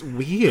 wow, that's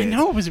weird. I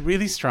know, it was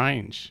really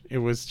strange. It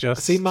was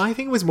just... See, my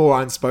thing was more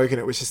unspoken.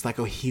 It was just like,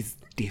 oh, he's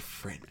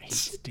different.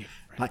 He's different.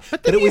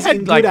 But it was had,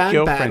 in like, good and bad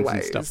girlfriends ways.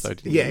 And stuff, though,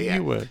 didn't you? Yeah.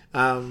 You were.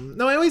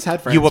 No, I always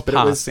had friends. You were but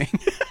passing.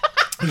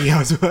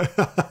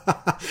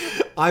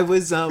 I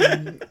was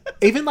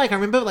even like, I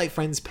remember like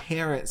friends'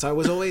 parents. I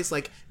was always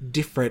like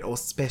different or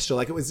special.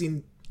 Like, it was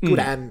in good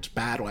and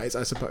bad ways,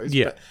 I suppose.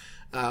 Yeah.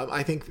 But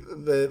I think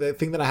the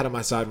thing that I had on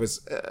my side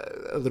was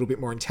a little bit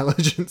more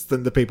intelligence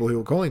than the people who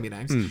were calling me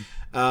names.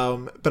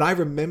 But I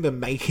remember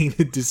making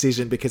the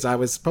decision because I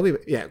was probably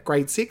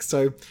grade 6,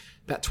 so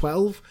about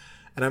 12.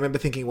 And I remember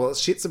thinking, well,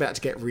 shit's about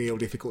to get real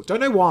difficult. Don't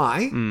know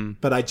why,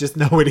 but I just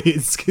know it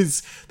is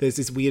because there's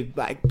this weird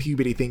like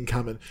puberty thing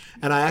coming.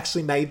 And I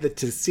actually made the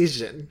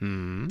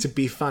decision to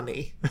be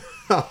funny.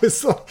 I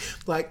was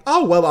like,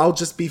 oh, well, I'll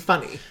just be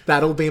funny.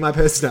 That'll be my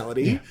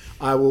personality. Yeah.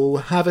 I will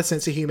have a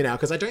sense of humor now,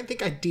 because I don't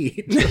think I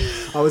did.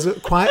 I was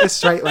quite a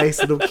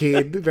straight-laced little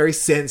kid, very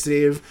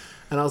sensitive.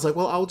 And I was like,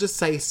 well, I'll just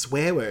say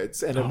swear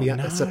words and it'll be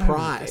a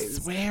surprise.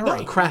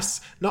 Swearing.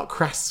 Not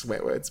crass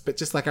swear words, but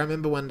just like I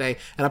remember one day,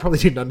 and I probably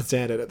didn't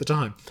understand it at the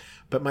time,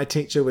 but my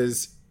teacher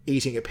was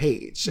eating a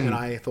peach and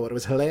I thought it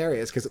was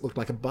hilarious because it looked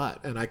like a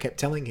butt. And I kept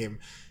telling him,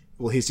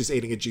 well, he's just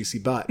eating a juicy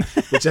butt,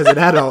 which as an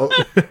adult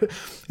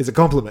is a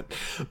compliment.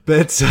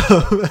 But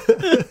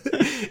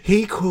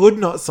he could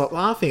not stop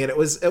laughing. And it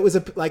was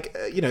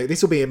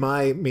this will be in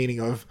my meaning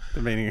of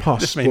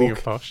posh. The meaning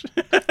of posh.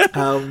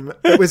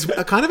 It was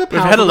a kind of a powerful...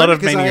 We've had a lot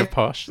of meaning of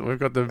posh. We've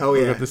got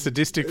the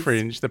sadistic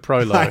fringe, the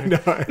prologue. I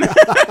know.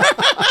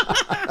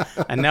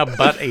 And now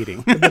butt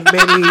eating. and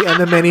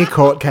the many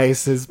court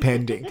cases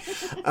pending.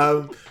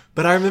 But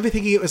But I remember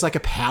thinking it was like a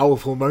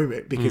powerful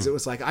moment because it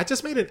was like, I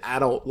just made an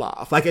adult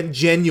laugh. Like, and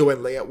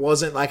genuinely, it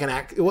wasn't like an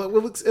act. It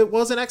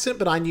was an accident,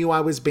 but I knew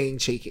I was being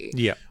cheeky.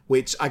 Yeah.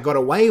 Which I got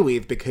away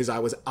with because I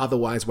was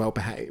otherwise well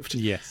behaved.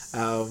 Yes.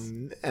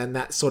 And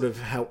that sort of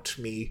helped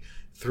me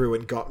through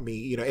and got me,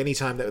 you know,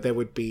 anytime that there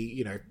would be,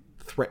 you know,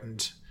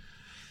 threatened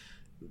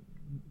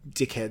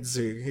dickheads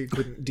who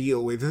couldn't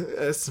deal with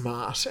a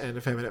smart and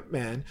effeminate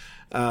man,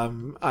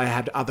 I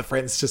had other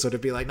friends to sort of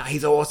be like, no,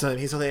 he's awesome,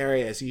 he's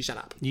hilarious, you shut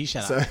up. You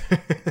shut up.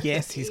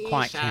 Yes, he's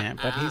quite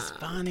camp, but he's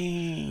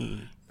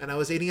funny. And I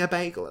was eating a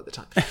bagel at the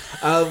time.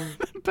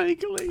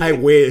 Bagel. I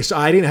wish.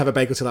 I didn't have a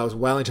bagel till I was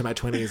well into my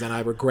 20s, and I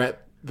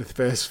regret the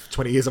first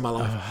 20 years of my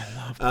life. Oh, I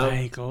love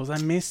bagels.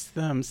 I miss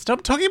them.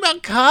 Stop talking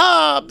about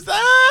carbs.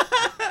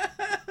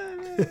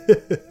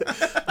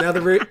 Now,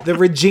 the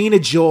Regina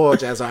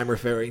George, as I'm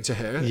referring to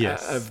her,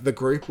 Yes. of the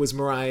group, was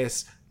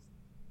Mariah's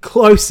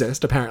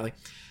closest, apparently,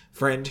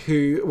 friend,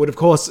 who would, of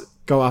course,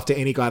 go after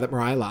any guy that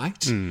Mariah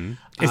liked.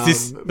 Is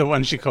this the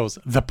one she calls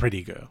the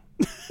pretty girl?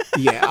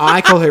 Yeah,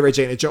 I call her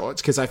Regina George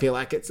because I feel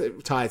like it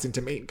ties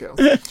into Mean Girls.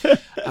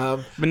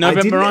 But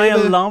Mariah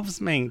loves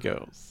Mean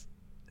Girls.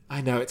 I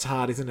know, it's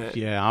hard, isn't it?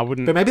 Yeah, I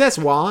wouldn't. But maybe that's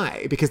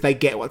why, because they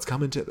get what's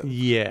coming to them.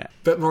 Yeah.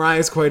 But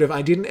Mariah's quote of,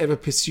 I didn't ever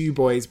pursue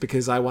boys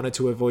because I wanted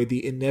to avoid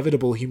the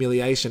inevitable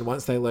humiliation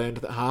once they learned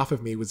that half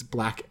of me was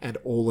black and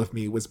all of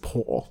me was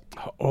poor.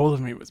 All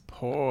of me was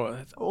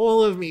poor.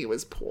 All of me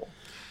was poor.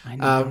 I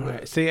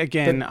know. See,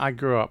 again, I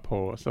grew up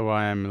poor, so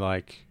I am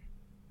like,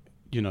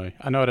 you know,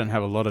 I know I don't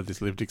have a lot of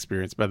this lived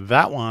experience, but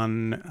that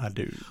one I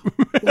do. Well,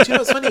 do you know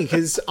what's funny?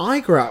 Because I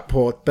grew up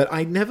poor, but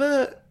I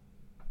never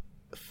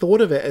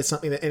thought of it as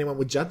something that anyone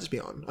would judge me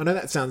on. I know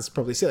that sounds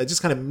probably silly. It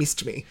just kind of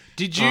missed me.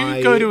 Did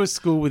you go to a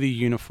school with a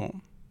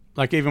uniform?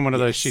 Like even one of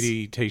those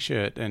shitty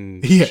t-shirt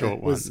and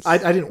short ones? I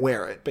didn't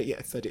wear it, but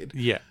yes, I did.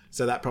 Yeah.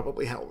 So that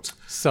probably helped.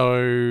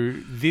 So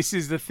this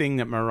is the thing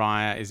that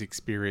Mariah is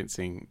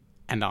experiencing.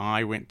 And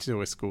I went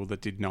to a school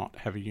that did not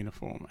have a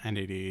uniform. And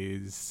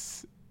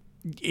it's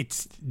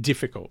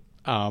difficult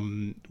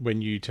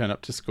when you turn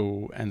up to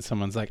school and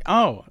someone's like,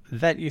 oh,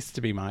 that used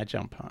to be my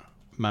jumper.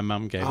 My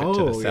mum gave it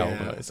to the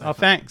Salvos. Yeah. Oh,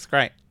 thanks.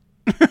 Great.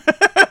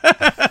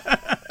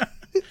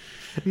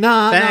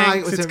 No,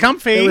 thanks. It's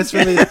comfy. It was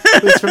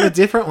from a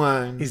different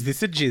one. Is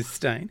this a jizz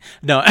stain?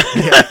 No.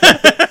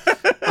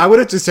 I would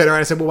have just turned around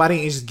and said, well, why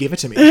didn't you just give it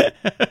to me? Yeah,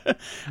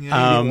 you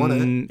didn't want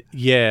it.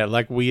 Yeah,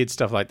 like weird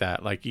stuff like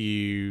that. Like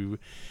you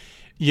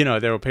know,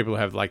 there are people who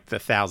have like the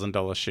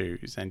 $1,000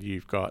 shoes and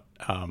you've got,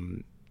 Kmart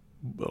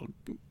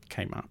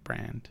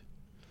brand.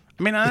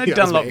 I mean, I know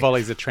Dunlop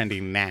volleys are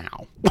trending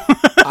now.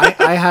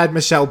 I had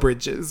Michelle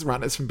Bridges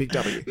runners from Big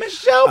W.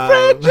 Michelle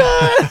Bridges!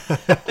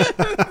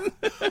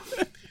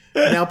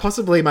 Now,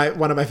 possibly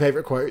one of my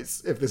favourite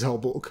quotes of this whole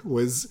book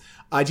was,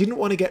 I didn't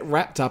want to get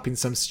wrapped up in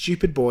some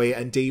stupid boy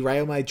and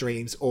derail my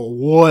dreams, or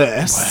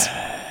worse.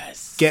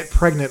 Get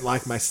pregnant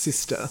like my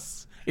sister.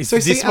 Is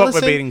this what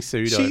we're being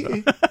sued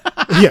over?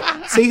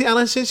 Yeah. See,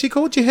 Alison, she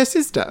called you her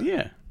sister.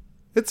 Yeah.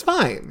 It's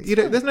fine.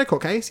 There's no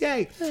court case.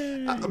 Yay.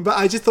 But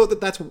I just thought that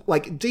that's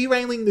like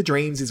derailing the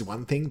dreams is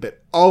one thing,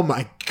 but oh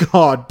my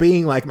God,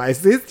 being like my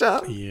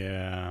sister.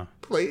 Yeah.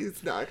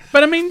 Please, no.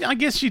 But I mean, I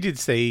guess you did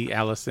see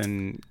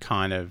Alison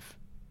kind of,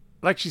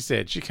 like she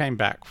said, she came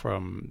back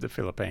from the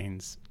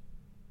Philippines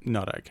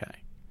not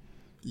okay.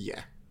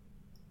 Yeah.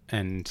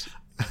 And,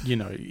 you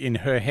know, in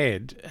her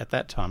head at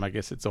that time, I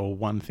guess it's all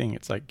one thing.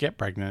 It's like, get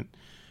pregnant.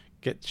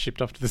 Get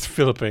shipped off to the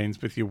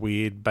Philippines with your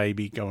weird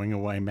baby going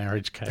away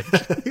marriage cake.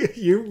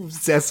 You're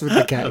obsessed with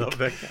the cake. I love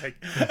that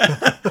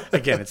cake.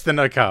 Again, it's the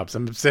no carbs.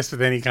 I'm obsessed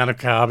with any kind of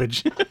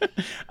garbage.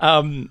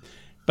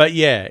 But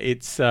yeah,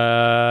 it's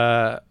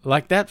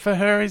like that for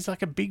her is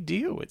like a big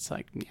deal. It's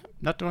like, yeah,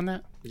 not doing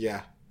that.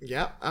 Yeah.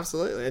 Yeah,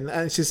 absolutely.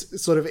 And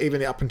she's sort of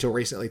even up until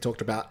recently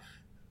talked about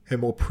her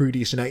more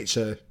prudish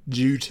nature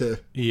due to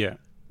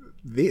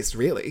this,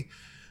 really.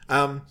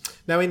 Now,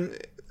 in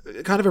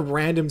kind of a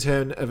random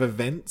turn of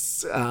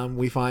events,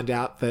 we find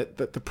out that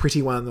the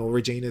pretty one, or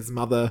Regina's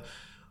mother,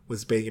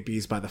 was being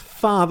abused by the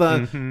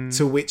father,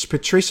 to which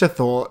Patricia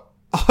thought,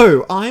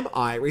 oh, I'm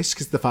Irish,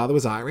 because the father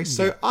was Irish,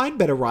 so I'd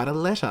better write a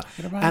letter.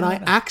 I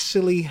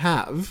actually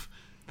have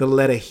the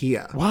letter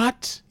here.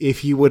 What?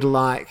 If you would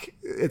like,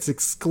 it's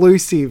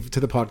exclusive to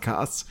the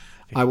podcast.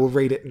 I will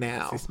read it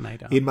now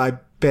in my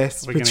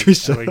best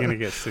Patricia. Are we going to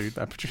get sued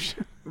by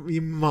Patricia?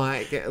 You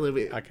might get a little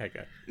bit. Okay,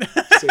 go.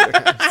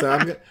 Okay.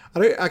 So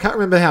I can't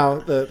remember how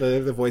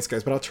the voice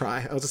goes, but I'll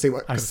try. I'll just see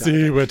what comes out. I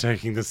see we're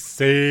taking the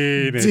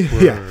scenic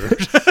word.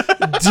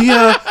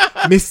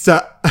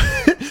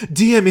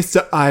 Dear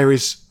Mr.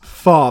 Irish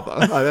father.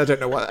 I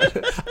don't know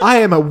what. I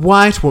am a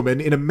white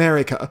woman in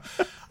America.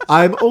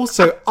 I'm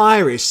also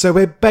Irish, so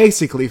we're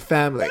basically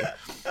family.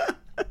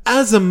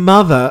 As a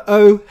mother,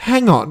 oh,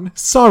 hang on.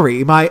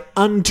 Sorry, my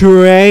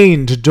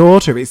untrained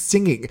daughter is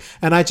singing,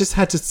 and I just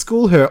had to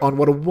school her on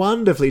what a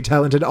wonderfully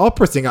talented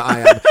opera singer I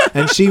am,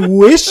 and she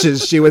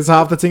wishes she was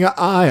half the singer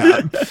I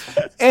am.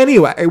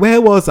 Anyway, where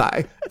was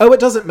I? Oh, it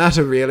doesn't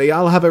matter really.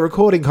 I'll have a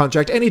recording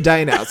contract any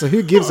day now, so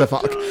who gives a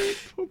fuck?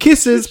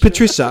 Kisses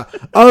Patricia.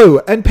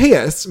 Oh, and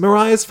P.S.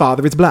 Mariah's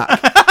father is black.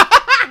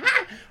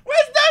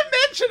 Where's no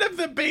mention of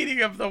the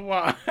beating of the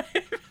wife?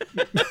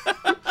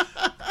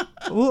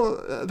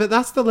 Well, but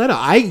that's the letter.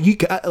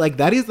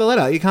 That is the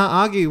letter. You can't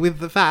argue with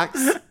the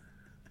facts.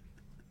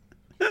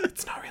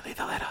 It's not really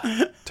the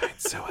letter.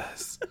 Don't sue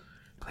us.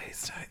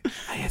 Please don't.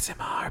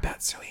 ASMR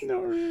about suing.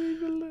 Not really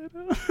the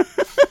letter.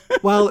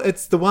 Well,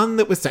 it's the one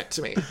that was sent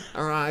to me.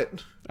 All right.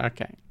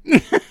 Okay.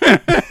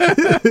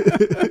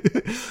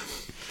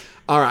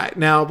 All right.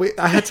 Now,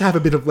 I had to have a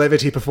bit of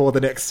levity before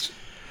the next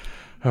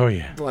Oh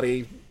yeah.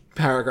 bloody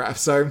paragraph.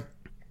 So,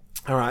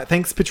 all right.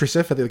 Thanks,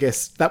 Patricia, for the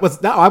guess. That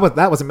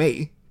wasn't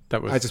me.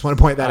 That was. I just want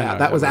to point that I out. know,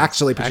 That was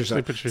actually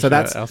Patricia. So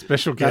that's our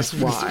special That's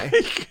guest. why.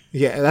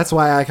 Yeah, that's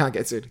why I can't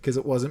get sued, because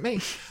it wasn't me.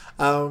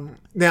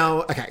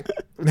 Now, okay.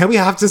 Now we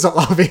have to stop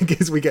laughing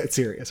because we get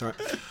serious, right?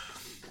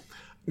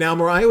 Now,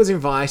 Mariah was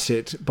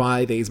invited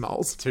by these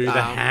moles To the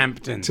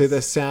Hamptons. to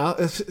the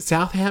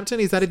Southampton.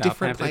 Is that a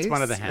different place? It's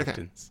one of the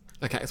Hamptons.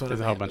 Okay, it's one There's of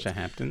a the whole bunch of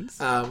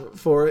Hamptons. I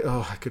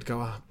could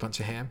go a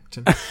bunch of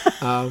Hampton.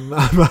 I'm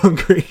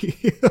hungry.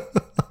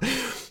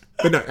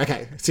 But no,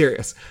 okay,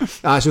 serious.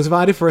 She was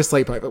invited for a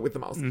sleepover with the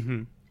moles.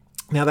 Mm-hmm.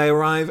 Now, they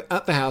arrive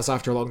at the house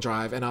after a long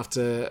drive, and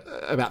after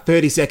about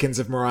 30 seconds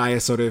of Mariah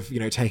sort of,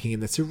 taking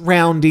in the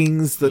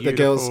surroundings that the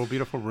girls...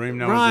 Beautiful room.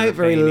 No right, one's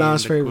very ever been in,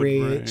 lush, the very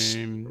good rich.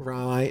 room.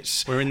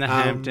 Right. We're in the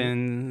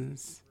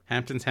Hamptons.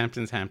 Hamptons.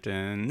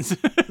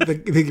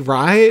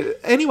 Right.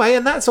 Anyway,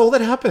 and that's all that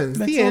happens.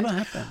 That's the all end.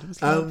 that happened. It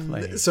was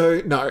lovely.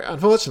 So, no,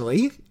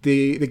 unfortunately,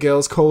 the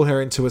girls call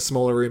her into a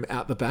smaller room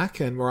out the back,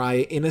 and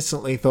Mariah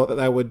innocently thought that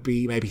they would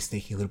be maybe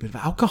sneaking a little bit of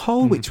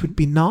alcohol, which would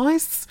be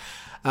nice.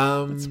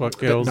 That's what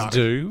girls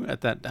do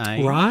at that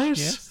age. Right?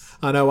 Yes.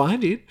 I know I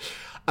did.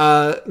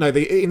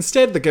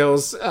 Instead, the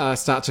girls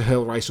start to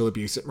hurl racial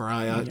abuse at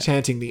Mariah,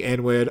 chanting the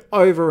N-word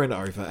over and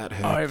over at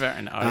her. Over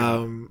and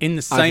over. In the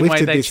I've same way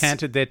lifted they this-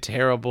 chanted their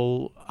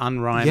terrible,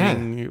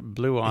 unrhyming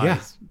blue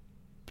eyes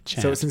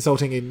chant. So it's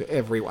insulting in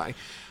every way.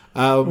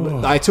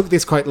 I took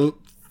this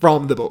quote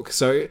from the book.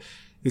 So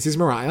this is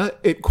Mariah.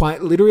 It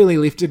quite literally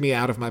lifted me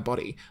out of my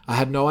body. I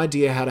had no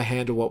idea how to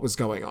handle what was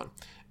going on.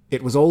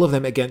 It was all of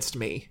them against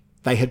me.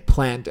 They had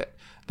planned it.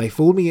 They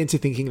fooled me into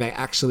thinking they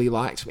actually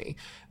liked me.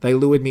 They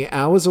lured me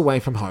hours away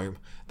from home.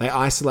 They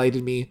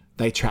isolated me.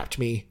 They trapped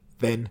me.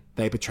 Then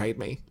they betrayed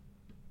me.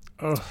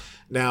 Oh.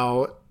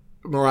 Now,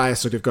 Mariah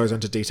sort of goes on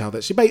to detail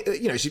that she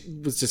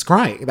was just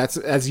crying. That's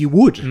as you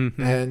would,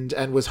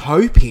 and was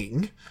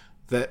hoping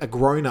that a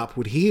grown-up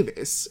would hear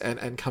this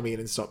and come in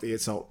and stop the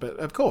assault. But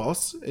of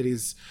course, it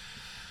is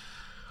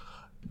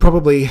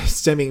probably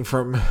stemming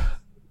from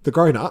the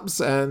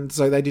grown-ups, and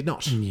so they did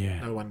not.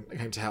 Yeah. No one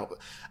came to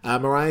help.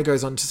 Mariah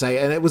goes on to say,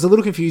 and it was a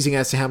little confusing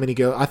as to how many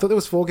girls. I thought there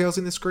was 4 girls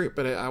in this group,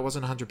 but I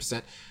wasn't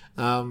 100%.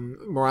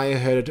 Mariah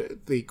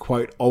heard the,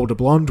 quote, older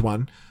blonde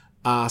one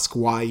ask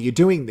why you're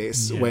doing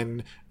this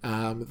when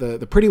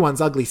the pretty one's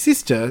ugly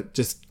sister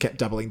just kept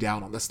doubling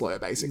down on the slur,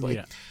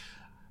 basically.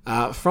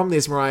 Yeah. From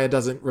this, Mariah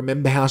doesn't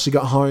remember how she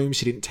got home.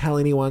 She didn't tell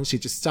anyone. She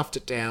just stuffed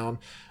it down.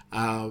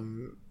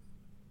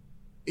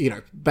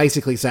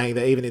 Basically saying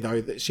that even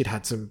though that she'd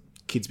had some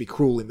kids be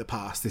cruel in the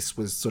past, this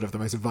was sort of the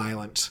most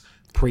violent,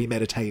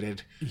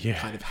 premeditated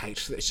kind of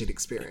hate that she'd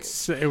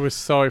experienced. It was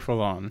so full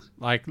on,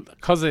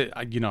 because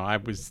I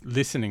was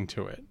listening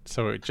to it,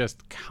 so it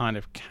just kind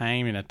of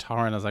came in a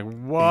torrent. I was like,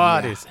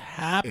 "What is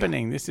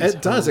happening? This is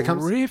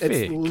horrific."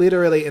 It's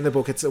literally in the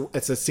book. It's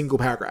a single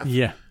paragraph.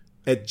 Yeah,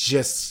 it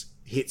just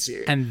hits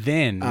you. And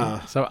then,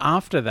 so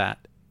after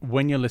that,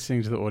 when you're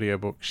listening to the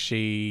audiobook,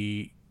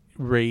 she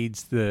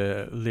reads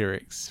the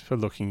lyrics for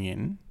Looking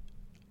In.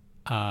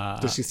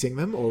 Does she sing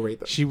them or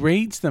read them? She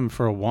reads them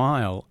for a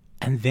while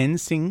and then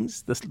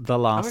sings the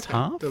last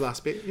half. The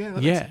last bit, yeah.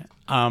 That makes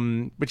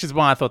sense. Which is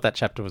why I thought that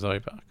chapter was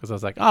over, because I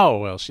was like, oh,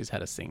 well, she's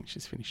had a sing.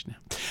 She's finished now.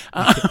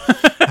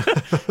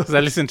 Because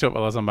I listened to it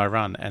while I was on my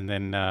run, and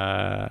then,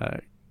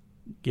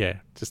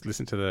 just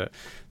listened to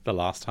the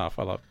last half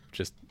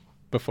just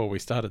before we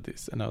started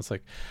this. And I was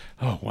like,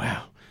 oh,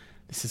 wow,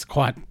 this is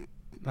quite...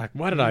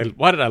 why did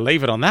I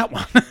leave it on that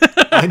one?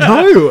 I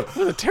know.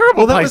 What a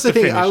terrible place to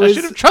finish. I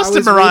should have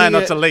trusted Mariah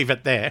not to leave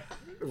it there.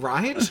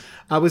 Right?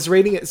 I was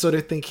reading it sort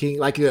of thinking,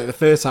 the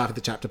first half of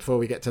the chapter before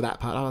we get to that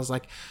part, I was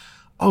like,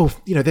 oh,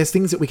 there's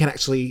things that we can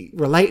actually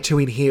relate to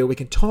in here. We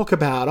can talk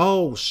about,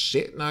 oh,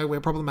 shit, no, we're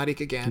problematic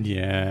again.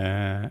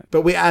 Yeah.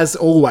 But we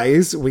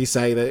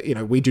say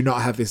that, we do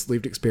not have this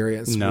lived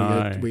experience.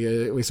 No.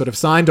 We sort of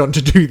signed on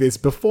to do this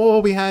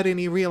before we had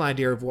any real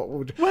idea of what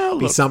would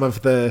be some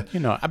of the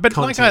but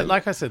content.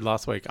 like I said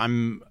last week,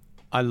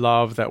 I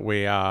love that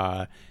we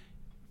are,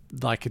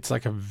 it's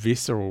like a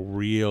visceral,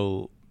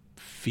 real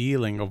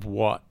feeling of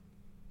what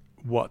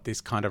this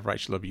kind of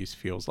racial abuse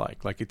feels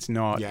like. Like, it's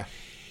not... Yeah.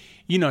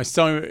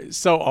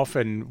 So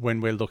often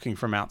when we're looking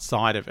from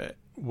outside of it,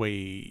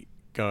 we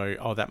go,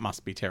 oh, that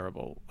must be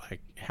terrible. Like,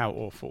 how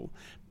awful.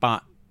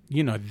 But,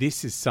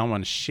 this is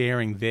someone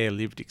sharing their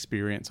lived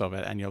experience of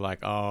it. And you're like,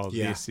 oh,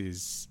 this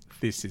is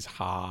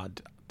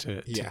hard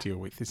to Yeah. deal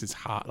with. This is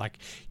hard. Like,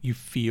 you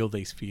feel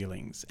these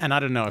feelings. And I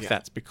don't know if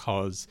that's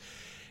because,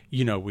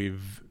 you know,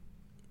 we've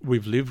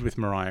lived with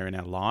Mariah in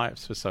our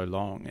lives for so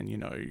long. And, you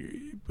know,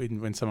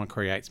 when someone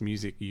creates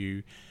music,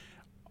 you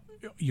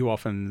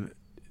often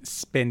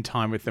spend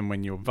time with them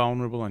when you're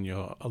vulnerable and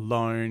you're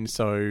alone.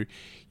 So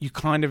you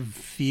kind of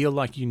feel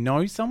like you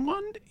know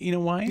someone in a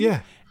way.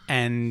 Yeah.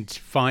 And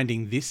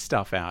finding this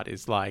stuff out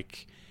is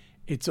like,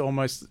 it's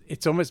almost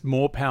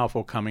more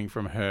powerful coming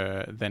from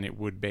her than it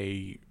would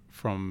be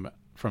from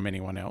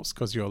anyone else,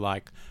 because you're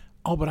like,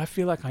 oh, but I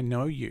feel like I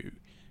know you,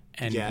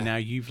 and now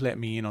you've let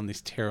me in on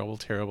this terrible,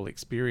 terrible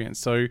experience.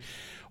 So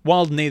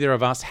while neither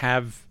of us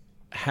have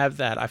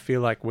that, I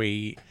feel like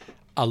we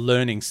are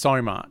learning so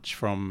much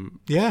from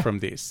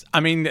this. I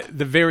mean,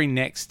 the very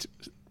next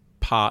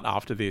part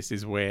after this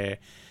is where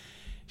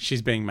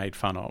she's being made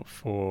fun of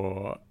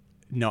for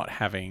not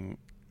having,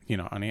 you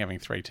know, only having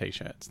 3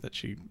 T-shirts that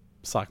she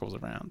cycles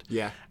around.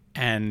 Yeah.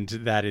 And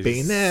that is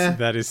Been there.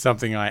 That is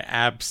something I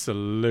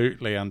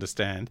absolutely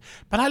understand.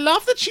 But I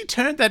love that she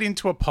turned that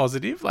into a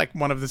positive. Like,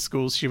 one of the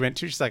schools she went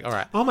to, she's like, all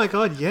right, Oh my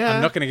God, yeah.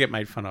 I'm not going to get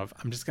made fun of.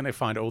 I'm just going to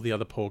find all the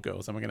other poor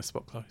girls and we're going to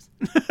swap clothes.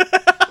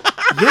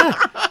 Yeah.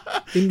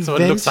 So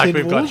it looks like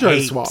we've got wardrobe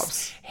heaps,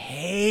 swaps.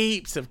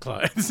 heaps of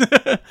clothes.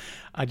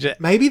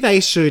 Maybe they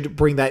should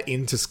bring that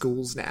into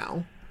schools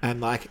now and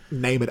like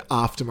name it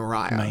after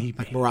Mariah. Maybe.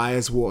 Like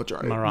Mariah's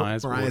wardrobe.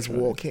 Mariah's wardrobe.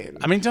 walk-in.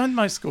 I mean, don't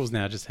most schools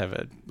now just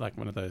have like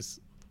one of those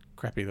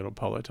crappy little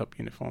polo top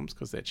uniforms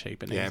because they're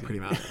cheap and Yeah, easy?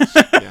 pretty much.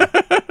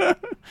 Yeah.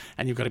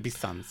 And you've got to be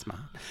sun smart.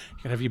 You've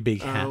got to have your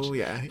big hat. Oh,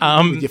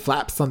 yeah. With your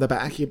flaps on the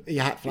back, your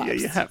hat flaps. Yeah,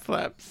 your hat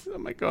flaps. Oh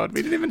my God,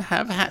 we didn't even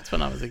have hats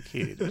when I was a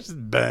kid. It was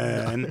just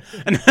burn.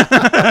 And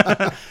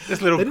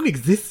this little They didn't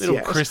exist little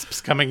yet.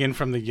 crisps coming in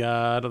from the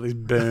yard. All these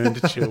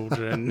burned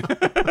children,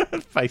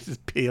 faces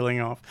peeling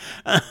off.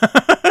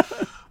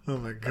 Oh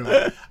my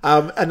God.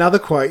 Another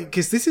quote,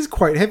 because this is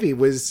quote heavy,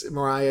 was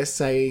Mariah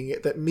saying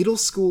that middle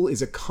school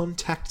is a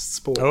contact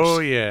sport. Oh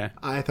yeah,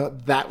 I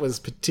thought that was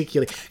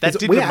particularly... that 'cause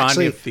did we remind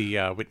actually- me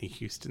of the Whitney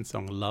Houston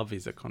song "Love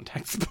Is a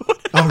Contact Sport"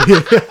 Oh, yeah.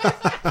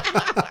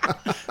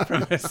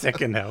 from her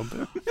second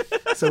album.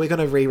 So we're going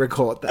to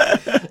re-record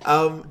that.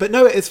 But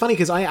no, it's funny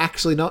because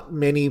not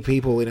many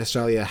people in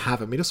Australia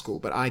have a middle school,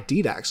 but I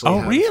did actually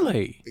have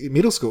really?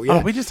 middle school, yeah. Oh,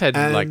 we just had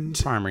like And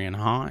primary and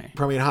high.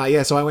 primary and high,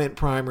 yeah. So I went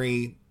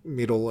primary,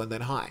 middle, and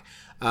then high.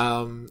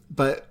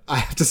 But I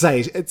have to say,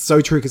 it's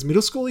so true because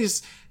middle school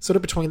is sort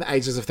of between the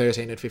ages of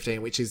 13 and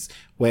 15, which is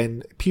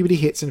when puberty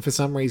hits and for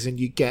some reason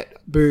you get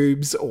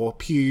boobs or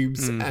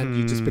pubes and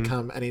you just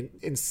become an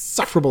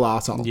insufferable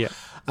arsehole. Yeah.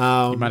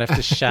 You might have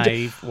to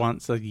shave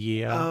once a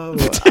year.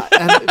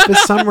 And for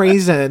some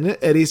reason,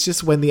 it is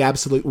just when the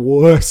absolute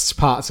worst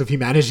parts of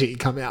humanity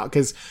come out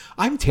because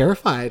I'm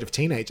terrified of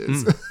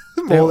teenagers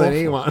more than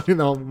anyone in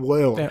the whole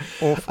world. They're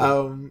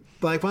awful.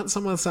 Like once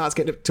someone starts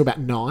getting to about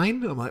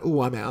 9, I'm like,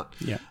 oh, I'm out.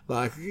 Yeah.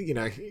 Like, you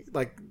know,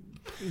 like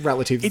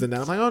relatives and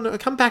that. I'm like, oh no,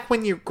 come back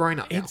when you're grown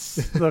up now.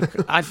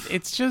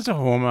 It's just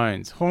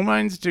hormones.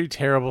 Hormones do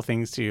terrible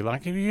things to you.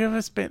 Like, have you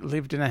ever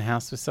lived in a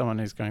house with someone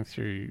who's going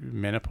through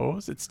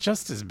menopause? It's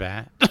just as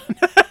bad.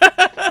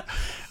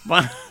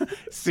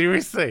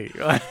 Seriously,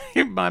 like,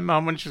 my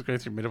mum when she was going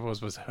through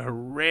menopause was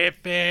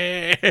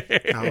horrific.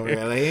 Oh,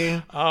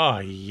 really? Oh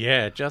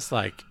yeah, just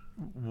like,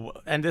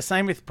 and the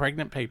same with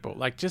pregnant people.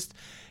 Like, just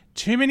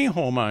too many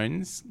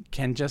hormones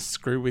can just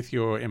screw with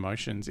your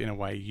emotions in a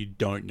way you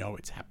don't know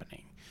it's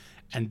happening,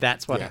 and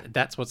that's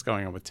what's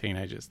going on with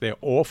teenagers. They're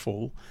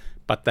awful,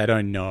 but they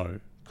don't know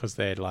because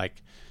they're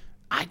like,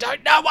 I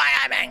don't know why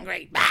I'm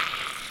angry.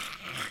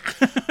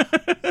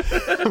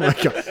 Oh my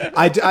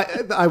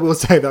God. I will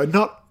say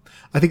though,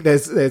 I think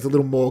there's a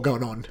little more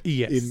going on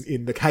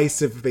in the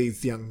case of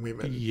these young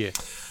women.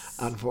 Yes.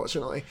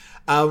 Unfortunately.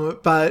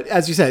 But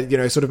as you said, you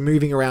know, sort of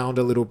moving around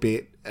a little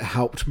bit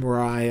helped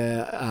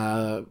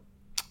Mariah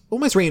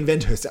almost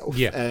reinvent herself.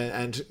 Yeah.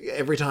 And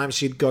every time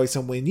she'd go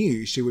somewhere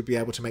new, she would be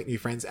able to make new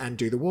friends and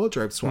do the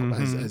wardrobe swap,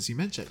 as you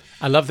mentioned.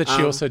 I love that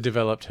she also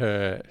developed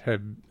her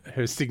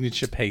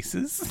signature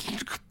pieces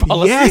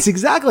policy. Yes,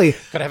 exactly.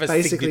 Gotta have a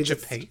Basically signature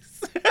just-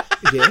 piece.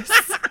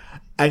 Yes.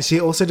 And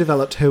she also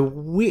developed her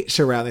wit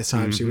around this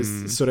time. She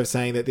was sort of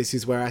saying that this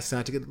is where I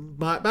started to get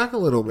back a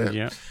little bit.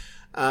 Yeah.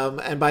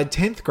 And by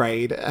 10th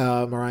grade,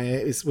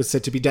 Mariah was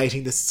said to be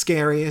dating the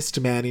scariest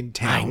man in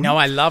town. I know,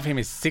 I love him.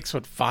 He's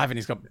 6'5" and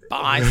he's got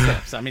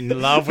biceps. I'm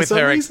in love with For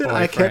some her reason,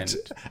 ex-boyfriend.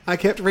 I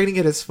kept reading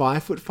it as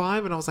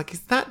 5'5", and I was like, "Is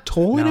that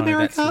tall in No,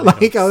 America?" that's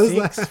Like little. I was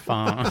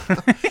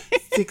 6'5". like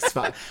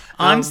 6'5".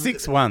 I'm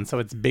 6'1", so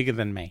it's bigger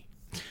than me.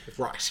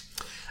 Right.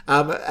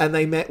 And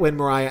they met when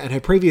Mariah and her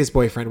previous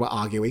boyfriend were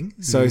arguing.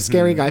 So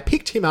Scary Guy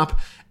picked him up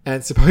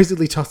and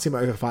supposedly tossed him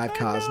over 5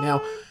 cars.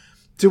 Now,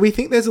 do we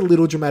think there's a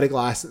little dramatic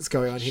license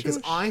going on here? Because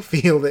I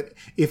feel that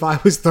if I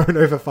was thrown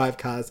over 5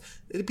 cars,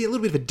 it'd be a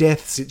little bit of a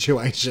death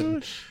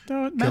situation.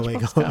 Do it, Going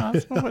Matchbox on.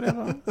 cars or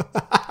whatever.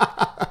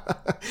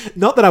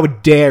 Not that I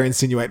would dare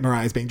insinuate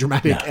Mariah's being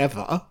dramatic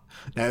ever.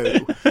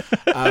 No.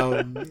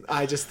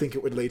 I just think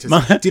it would lead to...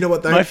 Do you know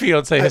what, though? My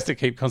fiance has to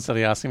keep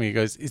constantly asking me, he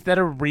goes, is that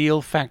a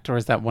real fact or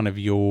is that one of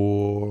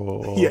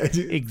your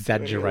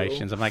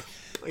exaggerations? I'm like,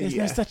 there's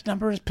no such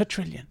number as per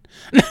trillion.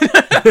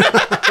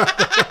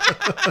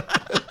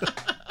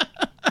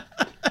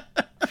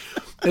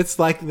 It's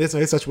like there's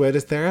no such word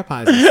as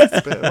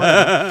therapizers.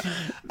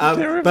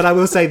 But I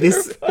will say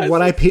this: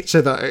 what I picture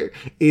though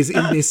is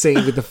in this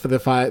scene with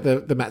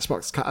the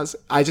Matchbox cars.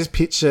 I just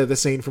picture the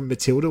scene from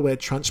Matilda where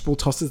Trunchbull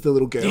tosses the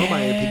little girl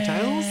by her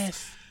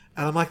pigtails,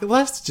 and I'm like, well,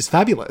 that's just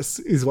fabulous,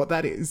 is what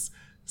that is.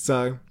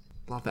 So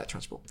love that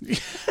Trunchbull. You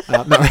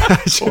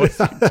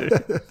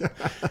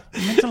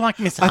meant to like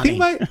Miss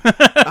Honey.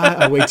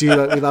 I think we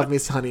do. We love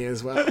Miss Honey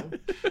as well.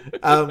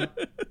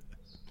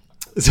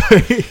 So I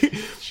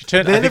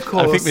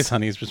think Miss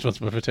Honey is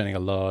responsible for turning a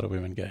lot of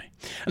women gay.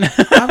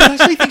 I was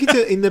actually thinking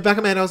in the back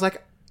of my head, I was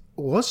like,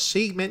 was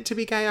she meant to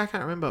be gay? I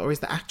can't remember. Or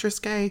is the actress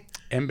gay?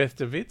 Embeth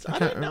DeWitts? I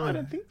don't know. I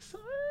don't think so.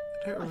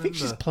 I think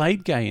she's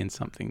played gay in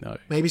something, though.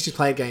 Maybe she's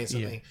played gay in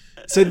something.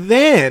 Yeah. So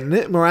then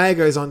Mariah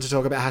goes on to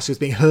talk about how she was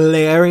being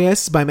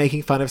hilarious by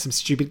making fun of some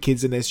stupid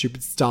kids in their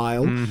stupid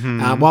style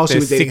while she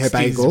was eating her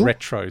bagel.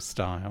 Retro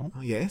style.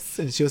 Oh, yes.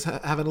 And she was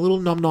having a little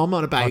nom-nom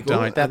on a bagel.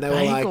 Oh, that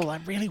bagel. I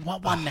really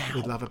want one now.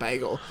 We'd love a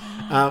bagel.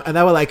 And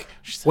they were like,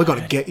 we're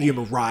going to get you,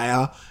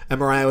 Mariah. And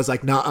Mariah was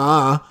like,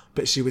 nah-uh.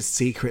 But she was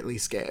secretly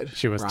scared.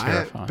 She was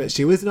terrified. But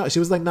she was not. She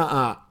was like,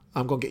 nah-uh.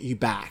 I'm going to get you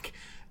back.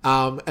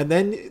 And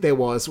then there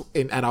was,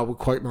 and I will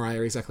quote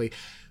Mariah exactly,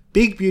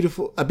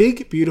 a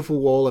big beautiful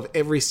wall of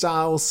every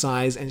style,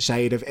 size, and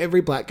shade of every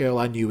black girl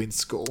I knew in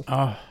school.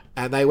 Oh.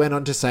 And they went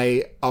on to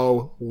say,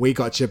 "Oh, we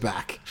got your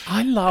back."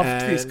 I loved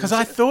this because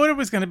I thought it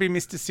was going to be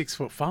Mr.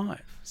 6'5"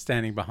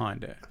 standing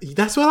behind her.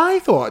 That's what I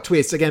thought.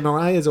 Twist again.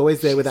 Mariah's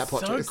always there with that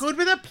plot twist. So good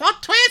with a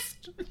plot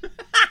twist.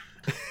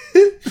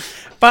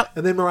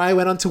 And then Mariah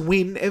went on to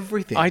win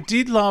everything. I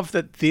did love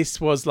that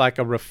this was like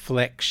a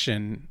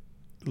reflection.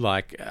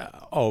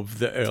 Of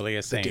the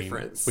earlier scene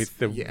with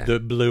the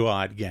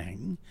blue-eyed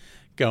gang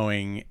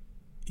going,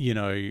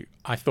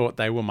 I thought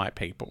they were my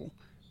people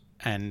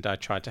and I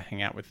tried to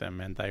hang out with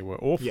them and they were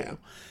awful. Yeah.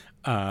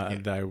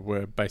 They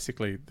were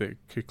basically the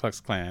Ku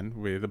Klux Klan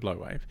with a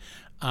blowwave.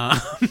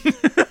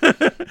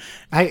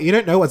 Hey, you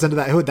don't know what's under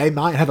that hood. They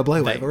might have a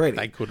blowwave already.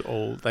 They could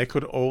all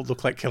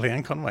look like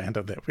Kellyanne Conway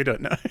under there. We don't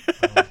know.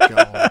 Oh,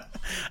 God.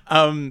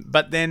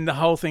 But then the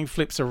whole thing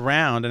flips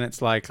around and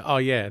it's like, oh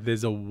yeah,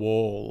 there's a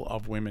wall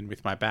of women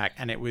with my back.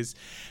 And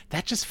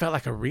that just felt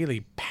like a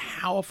really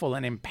powerful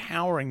and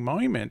empowering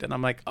moment. And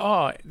I'm like,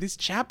 oh, this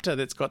chapter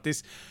that's got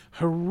this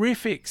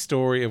horrific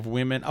story of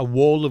women, a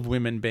wall of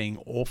women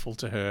being awful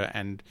to her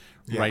and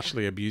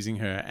racially abusing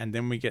her. And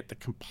then we get the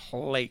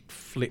complete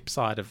flip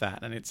side of that.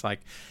 And it's like,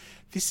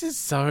 this is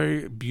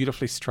so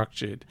beautifully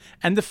structured.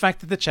 And the fact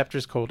that the chapter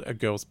is called A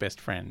Girl's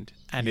Best Friend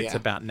and it's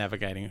about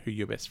navigating who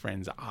your best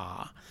friends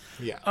are.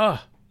 Yeah.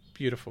 Oh,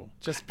 beautiful.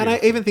 Just beautiful.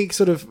 And I even think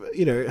sort of,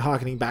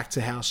 harkening back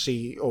to how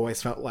she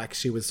always felt like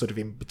she was sort of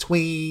in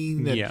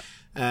between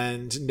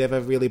and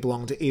never really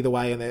belonged to either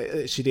way.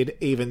 And she did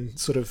even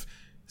sort of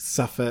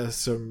suffer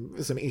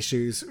some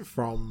issues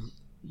from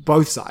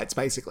both sides,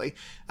 basically.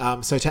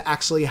 So to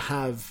actually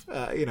have,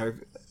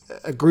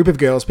 a group of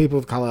girls, people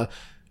of colour,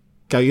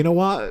 go, you know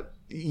what?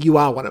 You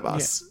are one of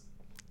us. Yeah.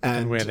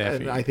 And we're there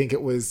for you. I think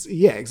it was,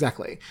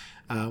 exactly.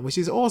 Which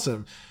is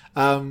awesome.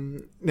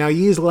 Now,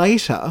 years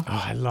later... Oh,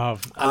 I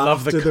love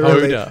the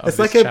coda of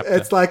this chapter.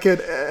 It's like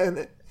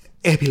an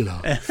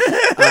epilogue.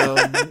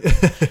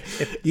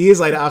 Years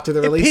later, after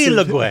the release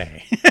Epilogue.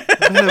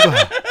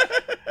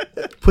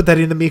 Put that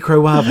in the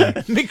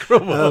microwave.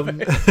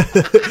 Microwave.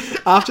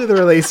 After the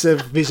release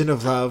of Vision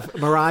of Love,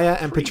 Mariah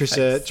and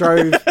Patricia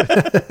drove...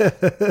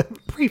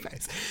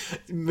 Preface.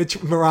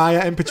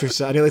 Mariah and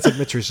Patricia, I nearly said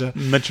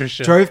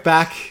Matricia. Drove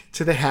back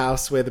to the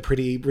house where the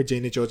pretty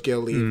Regina George girl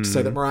lived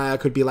so that Mariah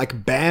could be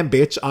like, bam,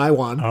 bitch, I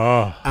won.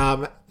 Oh.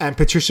 And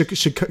Patricia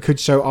could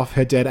show off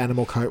her dead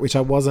animal coat, which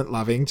I wasn't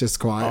loving, just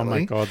quietly. Oh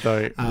my God,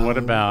 though. What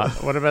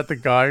about the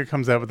guy who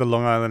comes out with the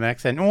Long Island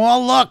accent?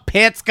 Oh, look,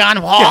 Pitt's gone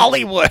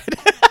Hollywood.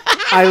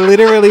 I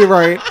literally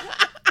wrote,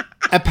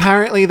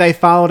 apparently they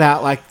filed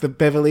out like the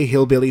Beverly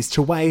Hillbillies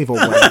to wave or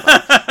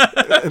whatever.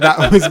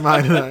 That was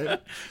my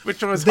note.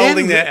 Which was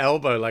holding their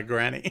elbow like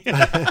Granny.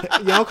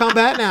 Y'all come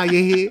back now,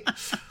 you hear?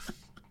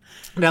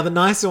 Now, the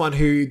nicer one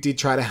who did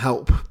try to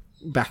help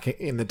back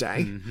in the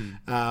day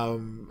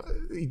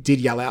did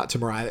yell out to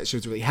Mariah that she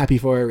was really happy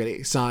for her, really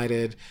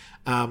excited.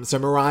 So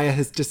Mariah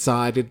has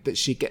decided that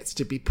she gets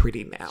to be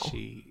pretty now.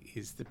 She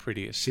is the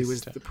prettiest She was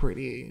sister. the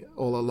pretty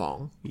all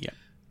along. Yeah.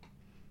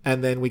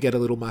 And then we get a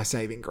little My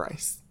Saving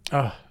Grace.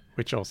 Oh,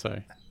 which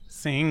also...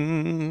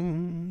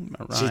 Sing,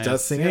 Mariah, she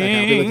does sing it.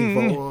 I'll be looking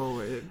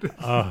forward.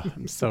 Oh,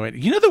 I'm so...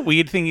 the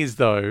weird thing is,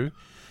 though,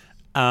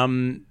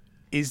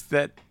 is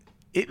that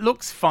it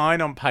looks fine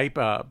on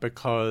paper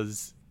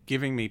because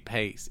Giving Me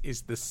Peace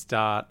is the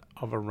start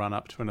of a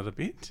run-up to another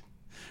bit.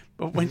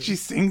 But when she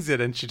sings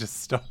it and she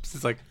just stops,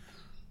 it's like,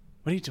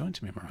 what are you doing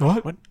to me,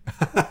 Mariah? What?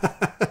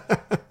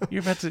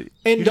 You're about to.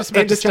 End You're just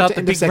about of to start chapter, the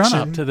end of big run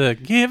section. up to the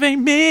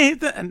giving me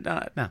the. And,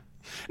 no.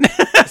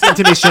 It's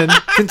intermission.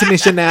 It's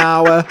intermission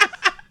now.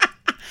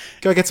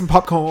 Go get some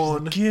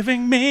popcorn.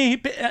 Giving me.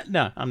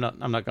 No, I'm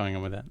not going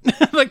on with that.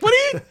 Like, what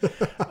are you?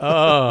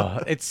 Oh,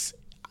 it's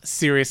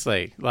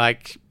seriously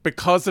like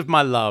because of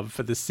my love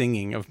for the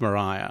singing of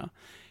Mariah.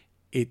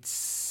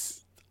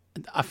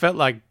 I felt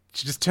like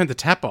she just turned the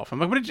tap off. I'm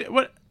like,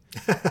 what?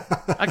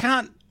 I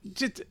can't.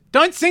 Just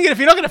don't sing it if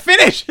you're not going to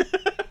finish.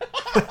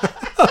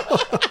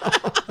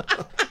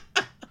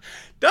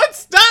 Don't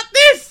start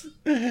this,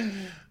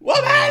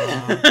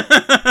 woman.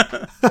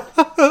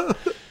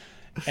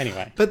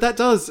 Anyway, But that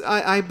does,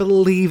 I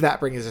believe that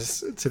brings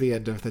us to the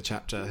end of the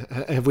chapter.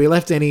 Have we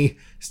left any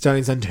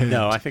stones unturned?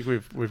 no, I think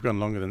we've gone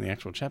longer than the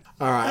actual chapter.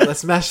 All right,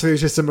 let's smash through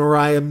to some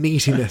Mariah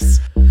meatiness.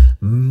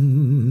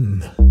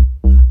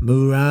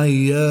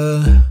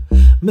 Mariah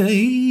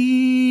made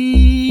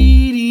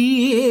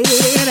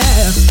it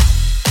out.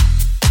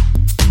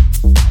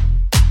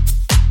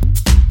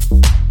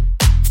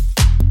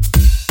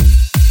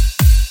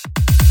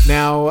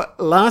 Now,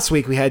 last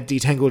week we had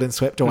Detangled and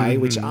Swept Away,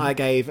 which I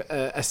gave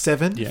a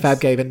 7. Yes, Fab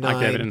gave a I 9,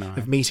 gave it a 9.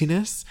 of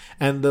meatiness.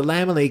 And the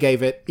Lamely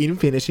gave it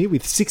Infinity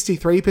with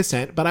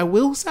 63%. But I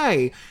will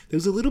say, there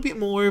was a little bit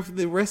more of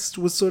the rest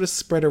was sort of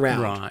spread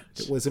around. Right.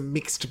 It was a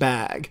mixed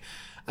bag.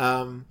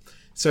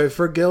 So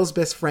for a girl's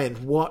best friend,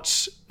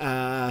 what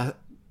are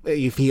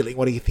you feeling?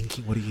 What are you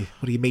thinking? What are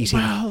you meeting?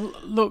 Well,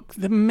 look,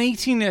 the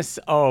meatiness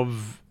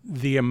of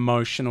the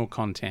emotional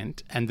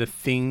content and the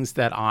things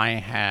that I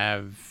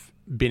have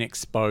been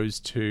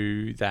exposed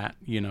to that,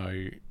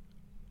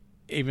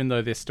 even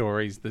though they're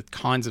stories, the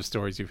kinds of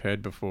stories you've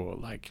heard before,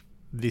 like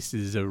this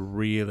is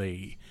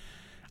I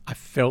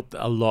felt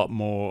a lot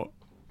more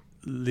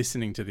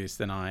listening to this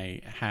than I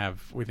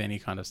have with any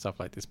kind of stuff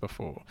like this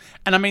before.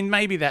 And I mean,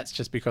 maybe that's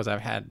just because I've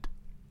had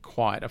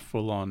quite a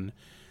full-on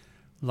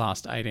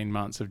last 18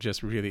 months of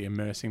just really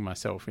immersing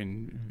myself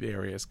in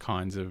various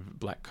kinds of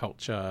black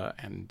culture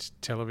and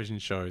television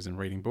shows and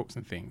reading books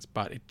and things.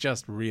 But it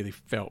just really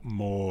felt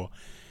more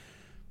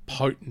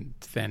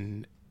potent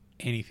than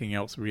anything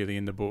else really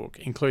in the book,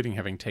 including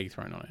having tea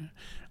thrown on it.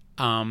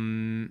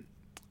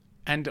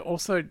 And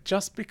also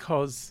just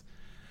because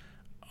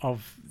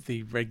of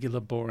the regular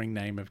boring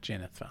name of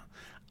Jennifer,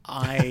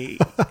 I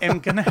am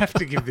going to have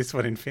to give this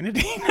one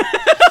Infinity.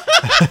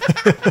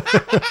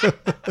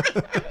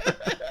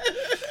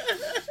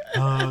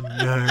 Oh,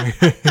 no.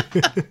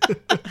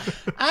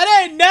 I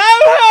don't know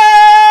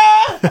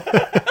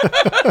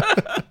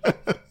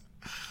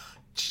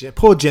her!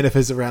 Poor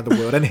Jennifer's around the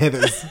world and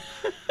Heather's.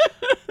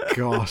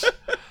 Gosh.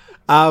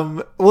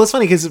 Well, it's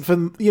funny because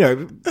from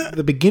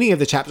the beginning of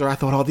the chapter, I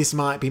thought, this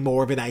might be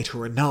more of an 8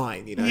 or a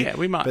 9. Yeah,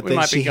 we might But be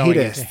then she going hit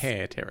into us.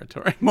 hair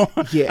territory more.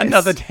 Yes.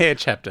 Another hair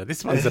chapter.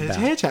 This one's It's about a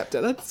hair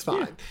chapter. That's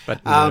fine.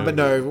 but But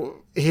no,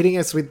 hitting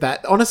us with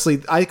that.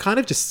 Honestly, I kind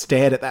of just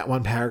stared at that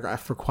one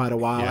paragraph for quite a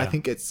while. Yeah. I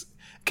think it's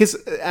because,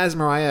 as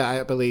Mariah,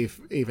 I believe,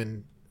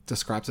 even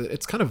describes it,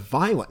 it's kind of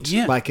violent.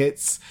 Yeah. Like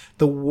it's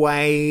the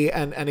way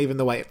and even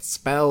the way it's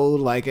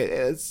spelled. Like it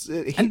hits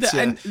and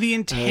you. the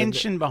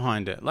intention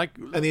behind it, like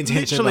the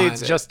intention literally, behind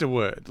it's it. just a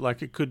word.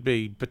 Like it could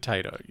be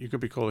potato. You could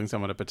be calling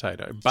someone a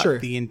potato, but True.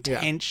 the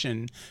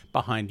intention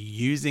behind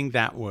using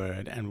that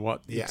word and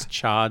what Yeah. it's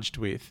charged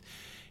with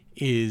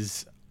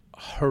is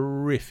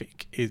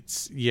horrific. It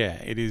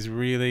is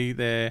really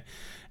there.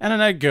 And I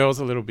know girls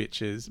are little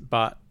bitches,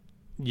 but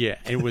yeah,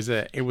 it was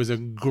a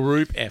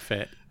group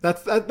effort.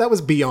 That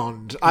was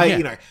beyond.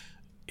 Yeah.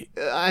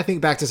 I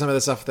think back to some of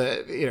the stuff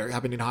that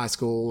happened in high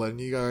school, and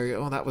you go,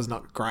 "Oh, that was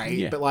not great."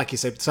 Yeah. But like you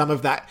said, some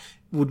of that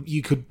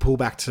you could pull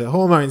back to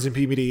hormones and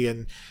puberty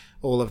and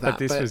all of that. But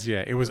this was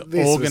it was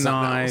this was something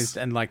organized,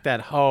 else. and like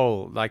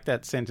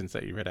that sentence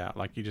that you read out,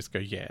 like you just go,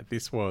 yeah,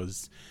 this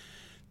was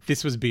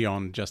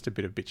beyond just a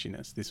bit of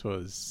bitchiness. This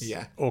was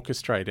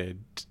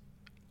orchestrated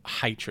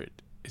hatred,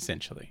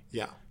 essentially.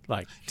 Yeah.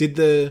 Like, Did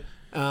the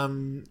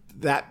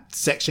that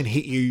section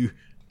hit you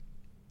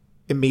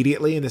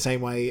immediately in the same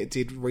way it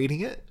did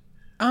reading it?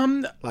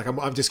 Like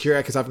I'm just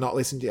curious because I've not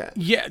listened yet.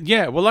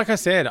 yeah. Well, like I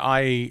said,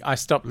 I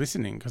stopped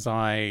listening because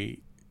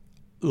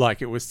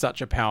it was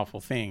such a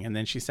powerful thing, and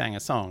then she sang a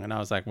song, and I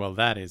was like, well,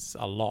 that is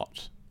a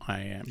lot.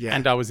 Yeah.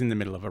 And I was in the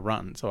middle of a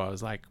run, so I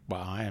was like,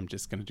 well, I am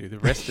just going to do the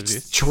rest of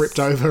this. Tripped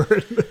over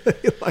it.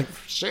 You're like,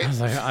 shit. I was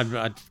like,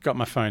 I got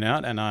my phone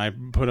out and I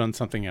put on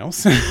something else.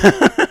 So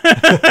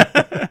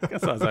I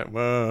was like,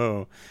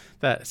 whoa.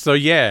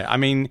 I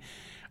mean,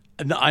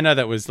 I know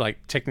that was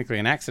like technically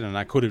an accident.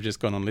 I could have just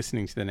gone on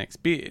listening to the next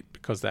bit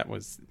because that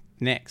was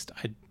next.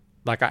 I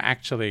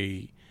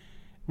actually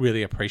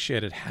really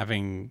appreciated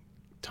having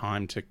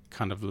time to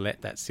kind of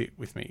let that sit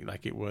with me.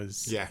 Like it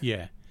was,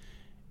 yeah.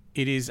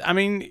 It is. I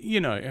mean,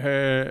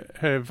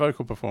 her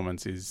vocal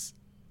performance is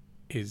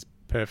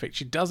perfect.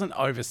 She doesn't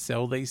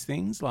oversell these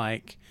things.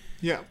 Like,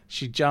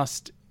 she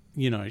just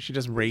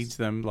reads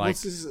them like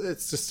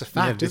It's just a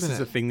fact, this isn't is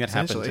it? a thing that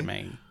happened to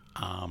Essentially. me.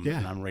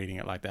 And I'm reading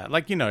it like that.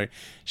 Like, you know,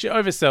 she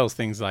oversells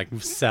things like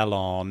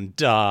salon,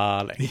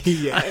 darling.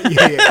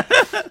 yeah.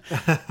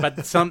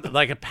 But some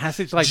like a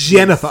passage like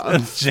Jennifer.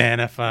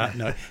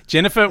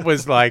 Jennifer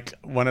was like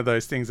one of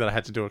those things that I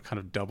had to do a kind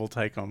of double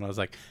take on. I was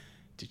like,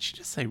 did she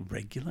just say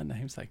regular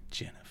names like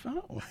Jennifer?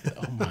 Or,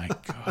 oh my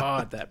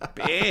God, that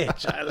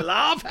bitch. I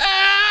love her.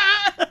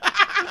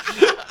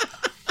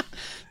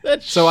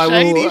 That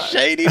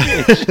shady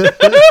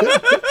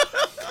bitch.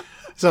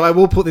 So I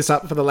will put this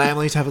up for the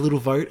Lamley to have a little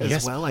vote as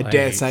Yes, well. I please.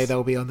 dare say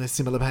they'll be on the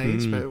similar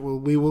page, but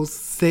we will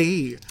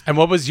see. And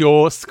what was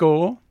your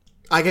score?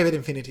 I gave it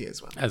Infinity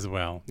as well. As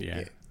well,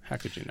 yeah. How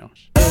could you not?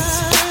 The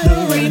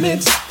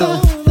remix, the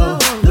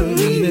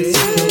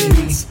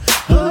remix,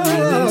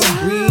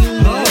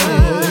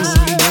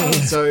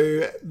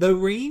 So the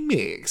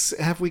remix,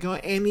 have we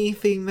got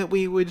anything that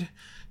we would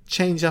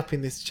change up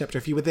in this chapter?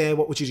 If you were there,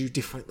 what would you do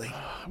differently?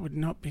 I would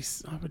not be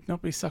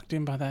sucked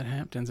in by that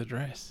Hamptons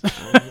address.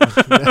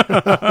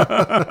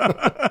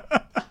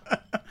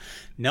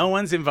 No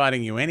one's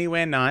inviting you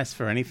anywhere nice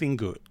for anything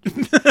good.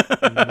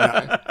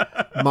 No.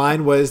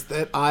 Mine was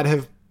that I'd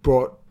have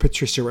brought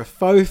Patricia a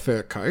faux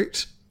fur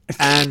coat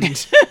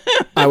and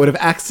I would have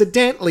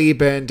accidentally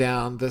burned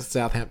down the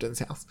Southampton's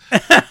house.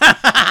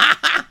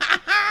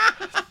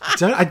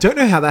 I don't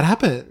know how that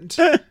happened.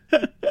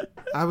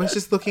 I was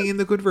just looking in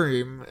the good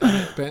room and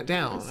it burnt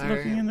down.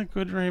 Looking in the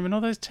good room and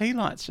all those tea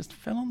lights just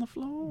fell on the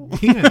floor.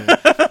 Yeah.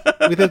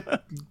 With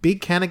a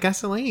big can of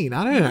gasoline.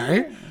 I don't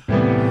know.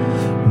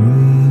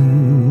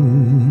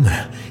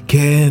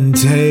 Can't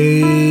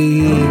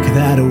take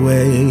that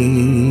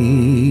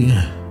away.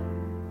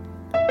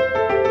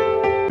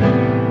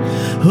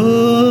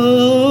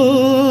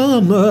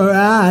 Oh,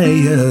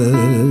 Mariah's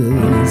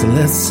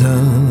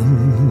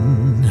lesson.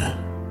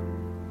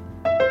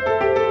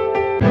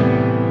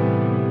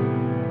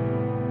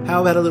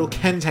 How about a little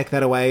can take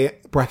that away,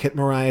 bracket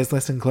Mariah's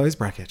lesson, close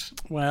bracket?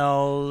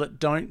 Well,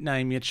 don't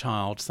name your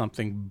child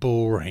something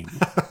boring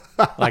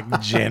like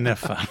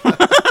Jennifer.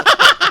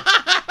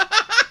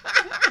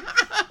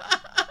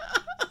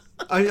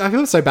 I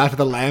feel so bad for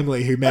the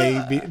Lamley who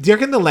may be... Do you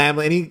reckon the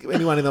Lamley,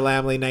 anyone in the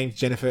Lamley named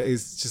Jennifer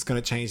is just going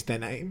to change their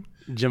name?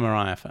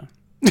 Jemariah.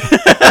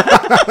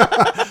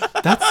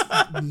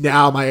 That's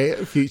now my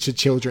future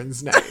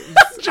children's names.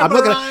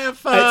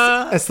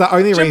 Jemariah. It's the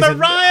only reason...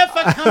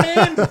 Jemariah, come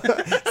in.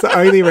 It's the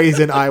only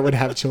reason I would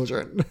have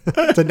children.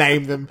 To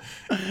name them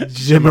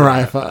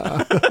Jemariah.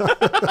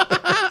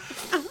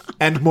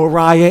 And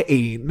Mariah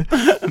Ean.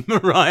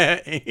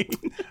 Mariah Ean.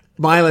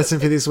 My lesson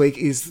for this week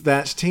is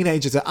that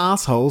teenagers are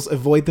assholes.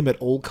 Avoid them at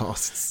all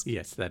costs.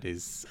 Yes, that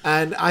is.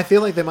 And I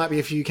feel like there might be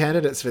a few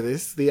candidates for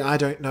this. The I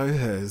don't know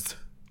hers.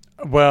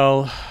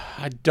 Well,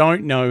 I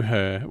don't know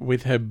her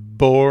with her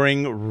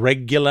boring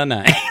regular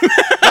name.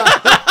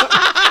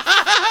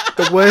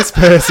 The worst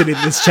person in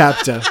this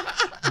chapter,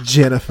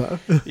 Jennifer.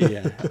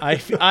 Yeah,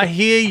 I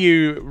hear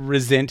you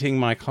resenting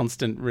my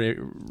constant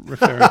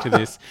referring to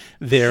this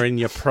there in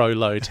your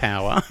Prolo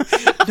tower.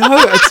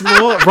 No, it's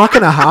more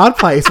rocking a hard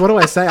place. What do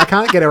I say? I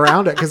can't get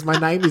around it because my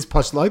name is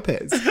Posh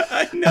Lopez.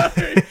 I know.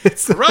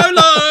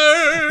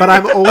 Prolo! But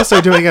I'm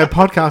also doing a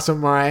podcast on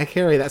Mariah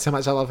Carey. That's how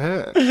much I love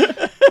her.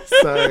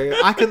 So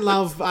I can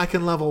love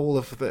all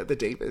of the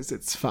divas.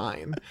 It's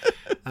fine.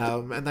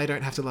 And they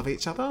don't have to love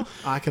each other.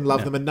 I can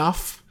love them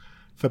enough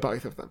for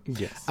both of them.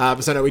 Yes.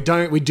 So no, we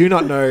do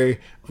not know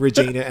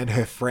Regina and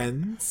her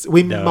friends.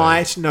 We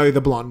might know the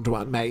blonde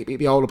one, maybe.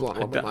 The older blonde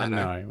one we might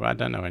know. I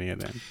don't know any of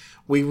them.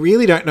 We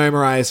really don't know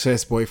Mariah's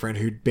first boyfriend,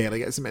 who barely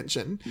gets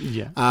mentioned.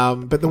 Yeah.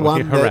 But the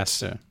one he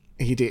harassed her.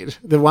 He did.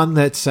 The one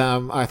that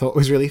I thought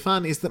was really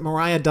fun is that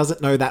Mariah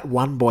doesn't know that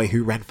one boy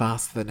who ran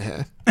faster than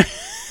her. I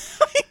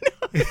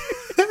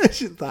know.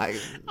 She's like...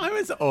 I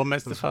was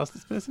almost the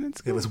fastest person in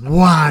school. There was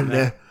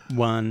one.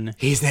 One.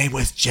 His name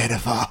was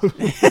Jennifer.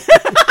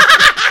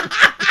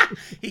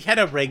 He had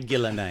a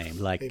regular name,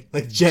 like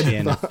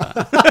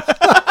Jennifer.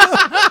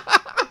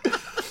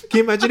 Can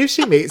you imagine if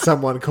she meets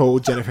someone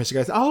called Jennifer, she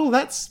goes, oh,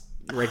 that's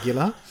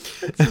regular.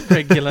 It's a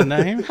regular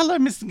name. Hello,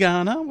 Miss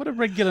Garner. What a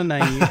regular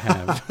name you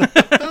have.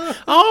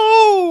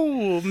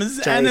 Oh, Miss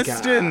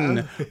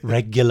Aniston.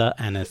 Regular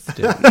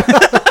Aniston.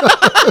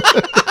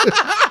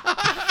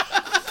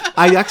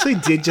 I actually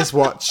did just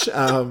watch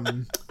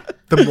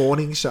the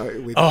morning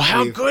show.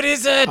 How good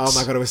is it? Oh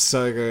my God, it was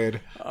so good.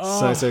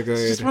 So good.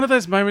 It's just one of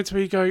those moments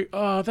where you go,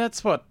 oh,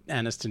 that's what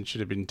Aniston should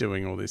have been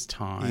doing all this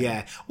time.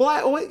 Yeah. Well,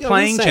 I always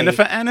playing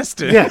Jennifer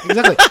Aniston. Yeah,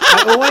 exactly.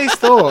 I always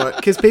thought,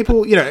 because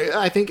people,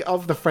 I think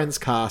of the Friends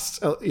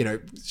cast,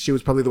 she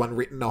was probably the one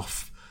written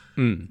off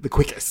the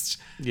quickest.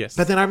 Yes.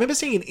 But then I remember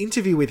seeing an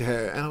interview with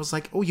her and I was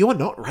like, oh, you're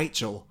not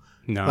Rachel.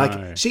 No.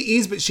 Like, she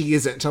is, but she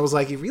isn't. I was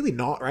like, you're really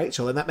not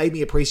Rachel. And that made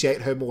me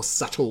appreciate her more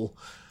subtle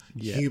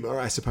humor,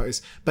 I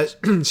suppose. But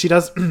she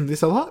does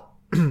this a lot.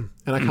 And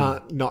I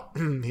can't not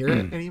hear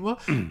it anymore.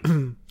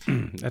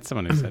 That's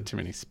someone who's had too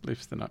many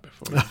spliffs the night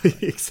before.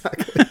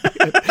 Exactly.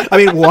 I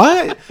mean,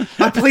 what?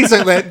 Please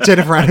don't let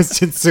Jennifer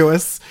Aniston sue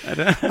us. I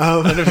don't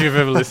know if you've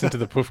ever listened to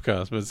the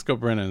Puffcast, but Scott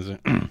Brennan's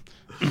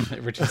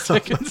every 2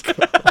 seconds.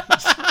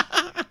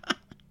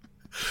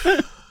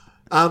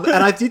 And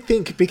I did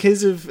think,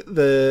 because of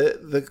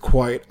the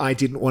quote, I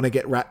didn't want to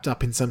get wrapped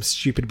up in some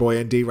stupid boy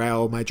and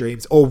derail my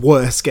dreams, or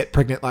worse, get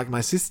pregnant like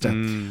my sister.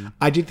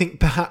 I did think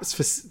perhaps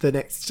for the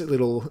next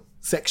little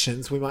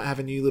sections, we might have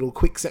a new little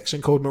quick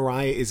section called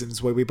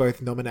Mariah-isms, where we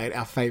both nominate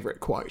our favourite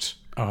quote.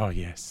 Oh,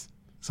 yes.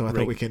 So I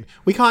thought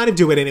we kind of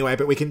do it anyway,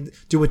 but we can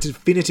do a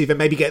definitive and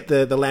maybe get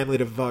the Lamley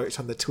to vote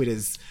on the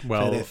Twitters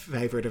for their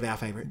favourite of our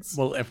favourites.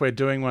 Well, if we're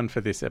doing one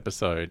for this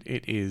episode,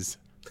 it is...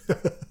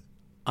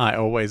 I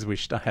always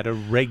wished I had a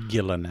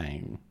regular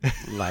name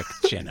like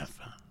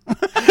Jennifer.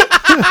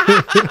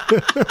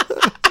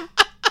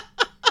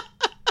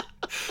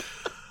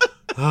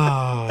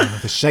 Oh,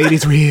 the shade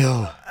is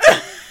real.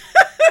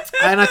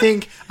 And I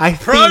think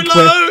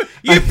Prolo!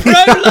 You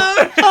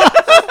Prolo!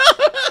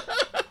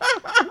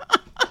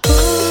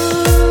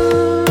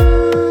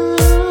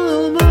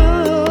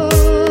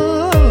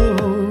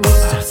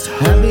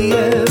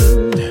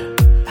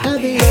 At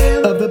the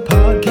end of the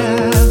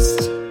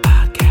podcast,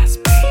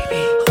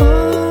 baby.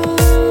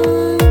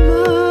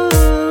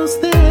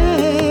 Almost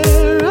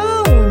there,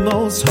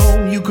 almost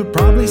home. You could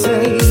probably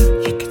say,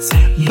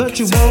 but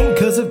you won't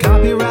because of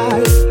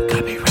copyright.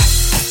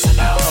 That's a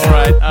no. All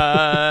right.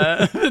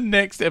 The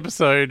next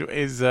episode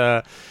is,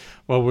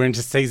 we're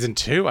into season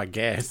 2, I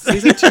guess.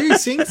 Season 2,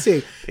 Sing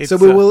Sing. So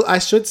we will. I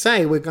should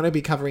say we're going to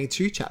be covering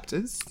 2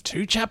 chapters.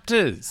 2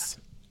 chapters.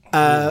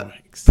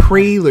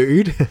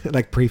 Prelude,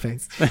 like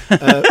preface,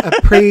 a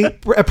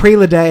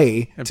prelude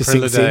to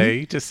Sing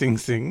Sing, to Sing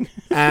Sing,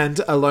 and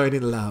Alone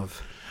in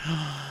Love.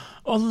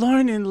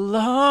 Alone in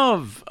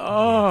Love.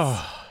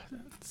 Oh,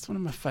 that's one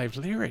of my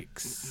favourite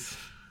lyrics.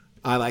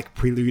 I like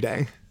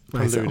Prelude.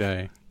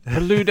 myself.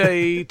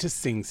 Prelude to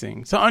Sing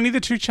Sing. So only the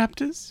 2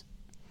 chapters?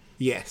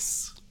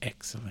 Yes.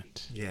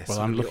 Excellent. Yes. Well,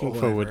 I'm looking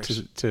forward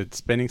to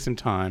spending some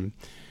time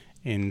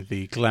in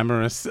the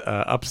glamorous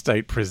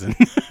upstate prison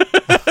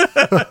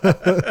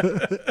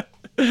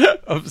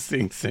of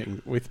Sing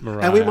Sing with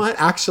Mariah. And we might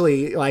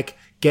actually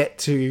get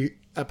to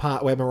a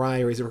part where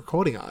Mariah is a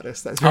recording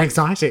artist. That's very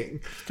exciting.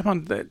 Come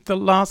on, the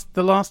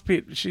last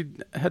bit, she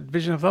had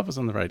Vision of Lovers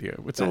on the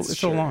radio.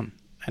 It's all on.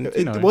 And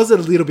it was a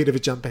little bit of a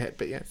jump ahead,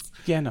 but yes.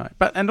 Yeah, no.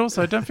 And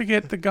also, don't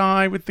forget the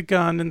guy with the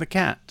gun and the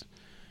cat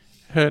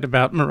heard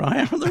about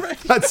Mariah on the radio.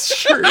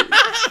 That's true.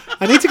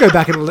 I need to go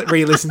back and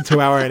re-listen to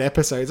our own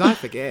episodes. I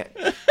forget.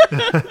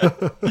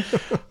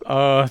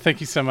 Oh,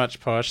 thank you so much,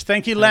 Posh.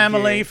 Thank you,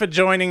 Lamely, for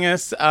joining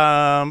us.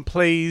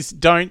 Please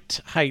don't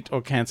hate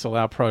or cancel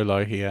our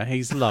Prolo here.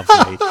 He's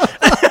lovely.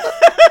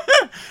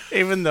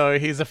 Even though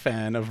he's a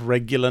fan of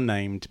regular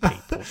named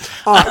people.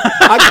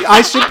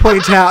 I should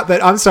point out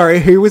that, I'm sorry,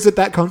 who was at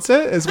that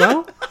concert as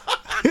well?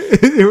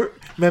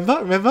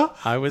 Remember?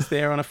 I was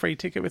there on a free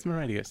ticket with my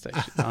radio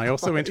station. I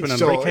also went to an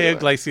Enrique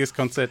Iglesias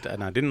concert,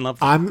 and I didn't love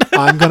them.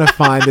 I'm going to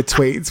find the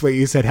tweets where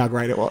you said how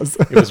great it was.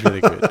 It was really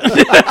good.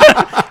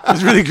 It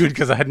was really good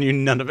because I knew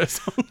none of her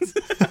songs.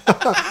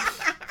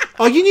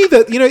 Oh, you knew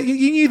that?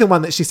 You knew the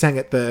one that she sang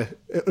at the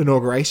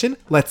inauguration.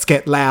 Let's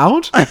Get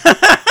Loud.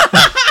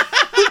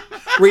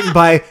 Written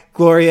by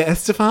Gloria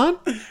Estefan.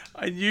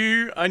 I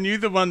knew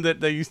the one that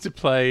they used to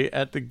play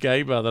at the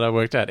gay bar that I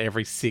worked at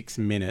every 6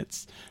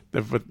 minutes,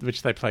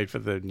 which they played for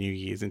the New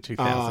Year's in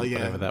 2000,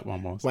 whatever that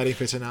one was. Waiting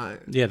for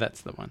Tonight. Yeah,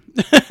 that's the one.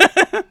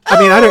 I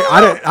mean,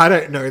 I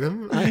don't know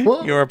them.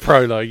 You're a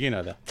Prolo, you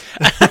know that.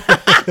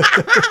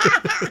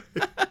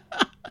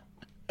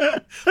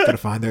 Gonna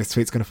find those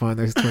tweets.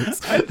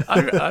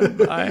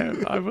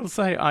 I will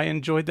say I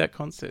enjoyed that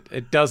concert.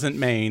 It doesn't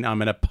mean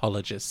I'm an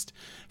apologist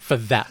for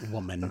that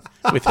woman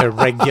with her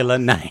regular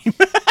name.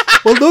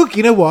 Well, look,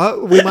 you know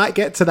what? We might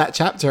get to that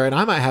chapter, and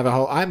I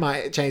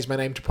might change my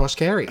name to Posh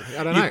Carey.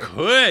 I don't know. You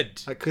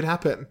could. It could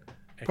happen.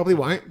 Probably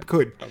won't.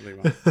 Could. Probably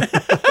won't.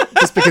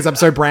 Just because I'm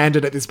so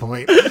branded at this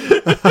point.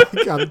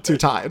 I'm too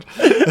tired.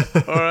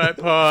 All right,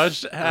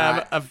 Posh.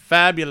 Have a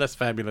fabulous,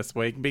 fabulous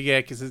week. Big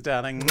air kisses,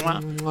 darling.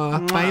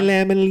 Mwah. Bye,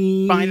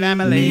 Lamely. Bye,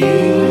 Lamely.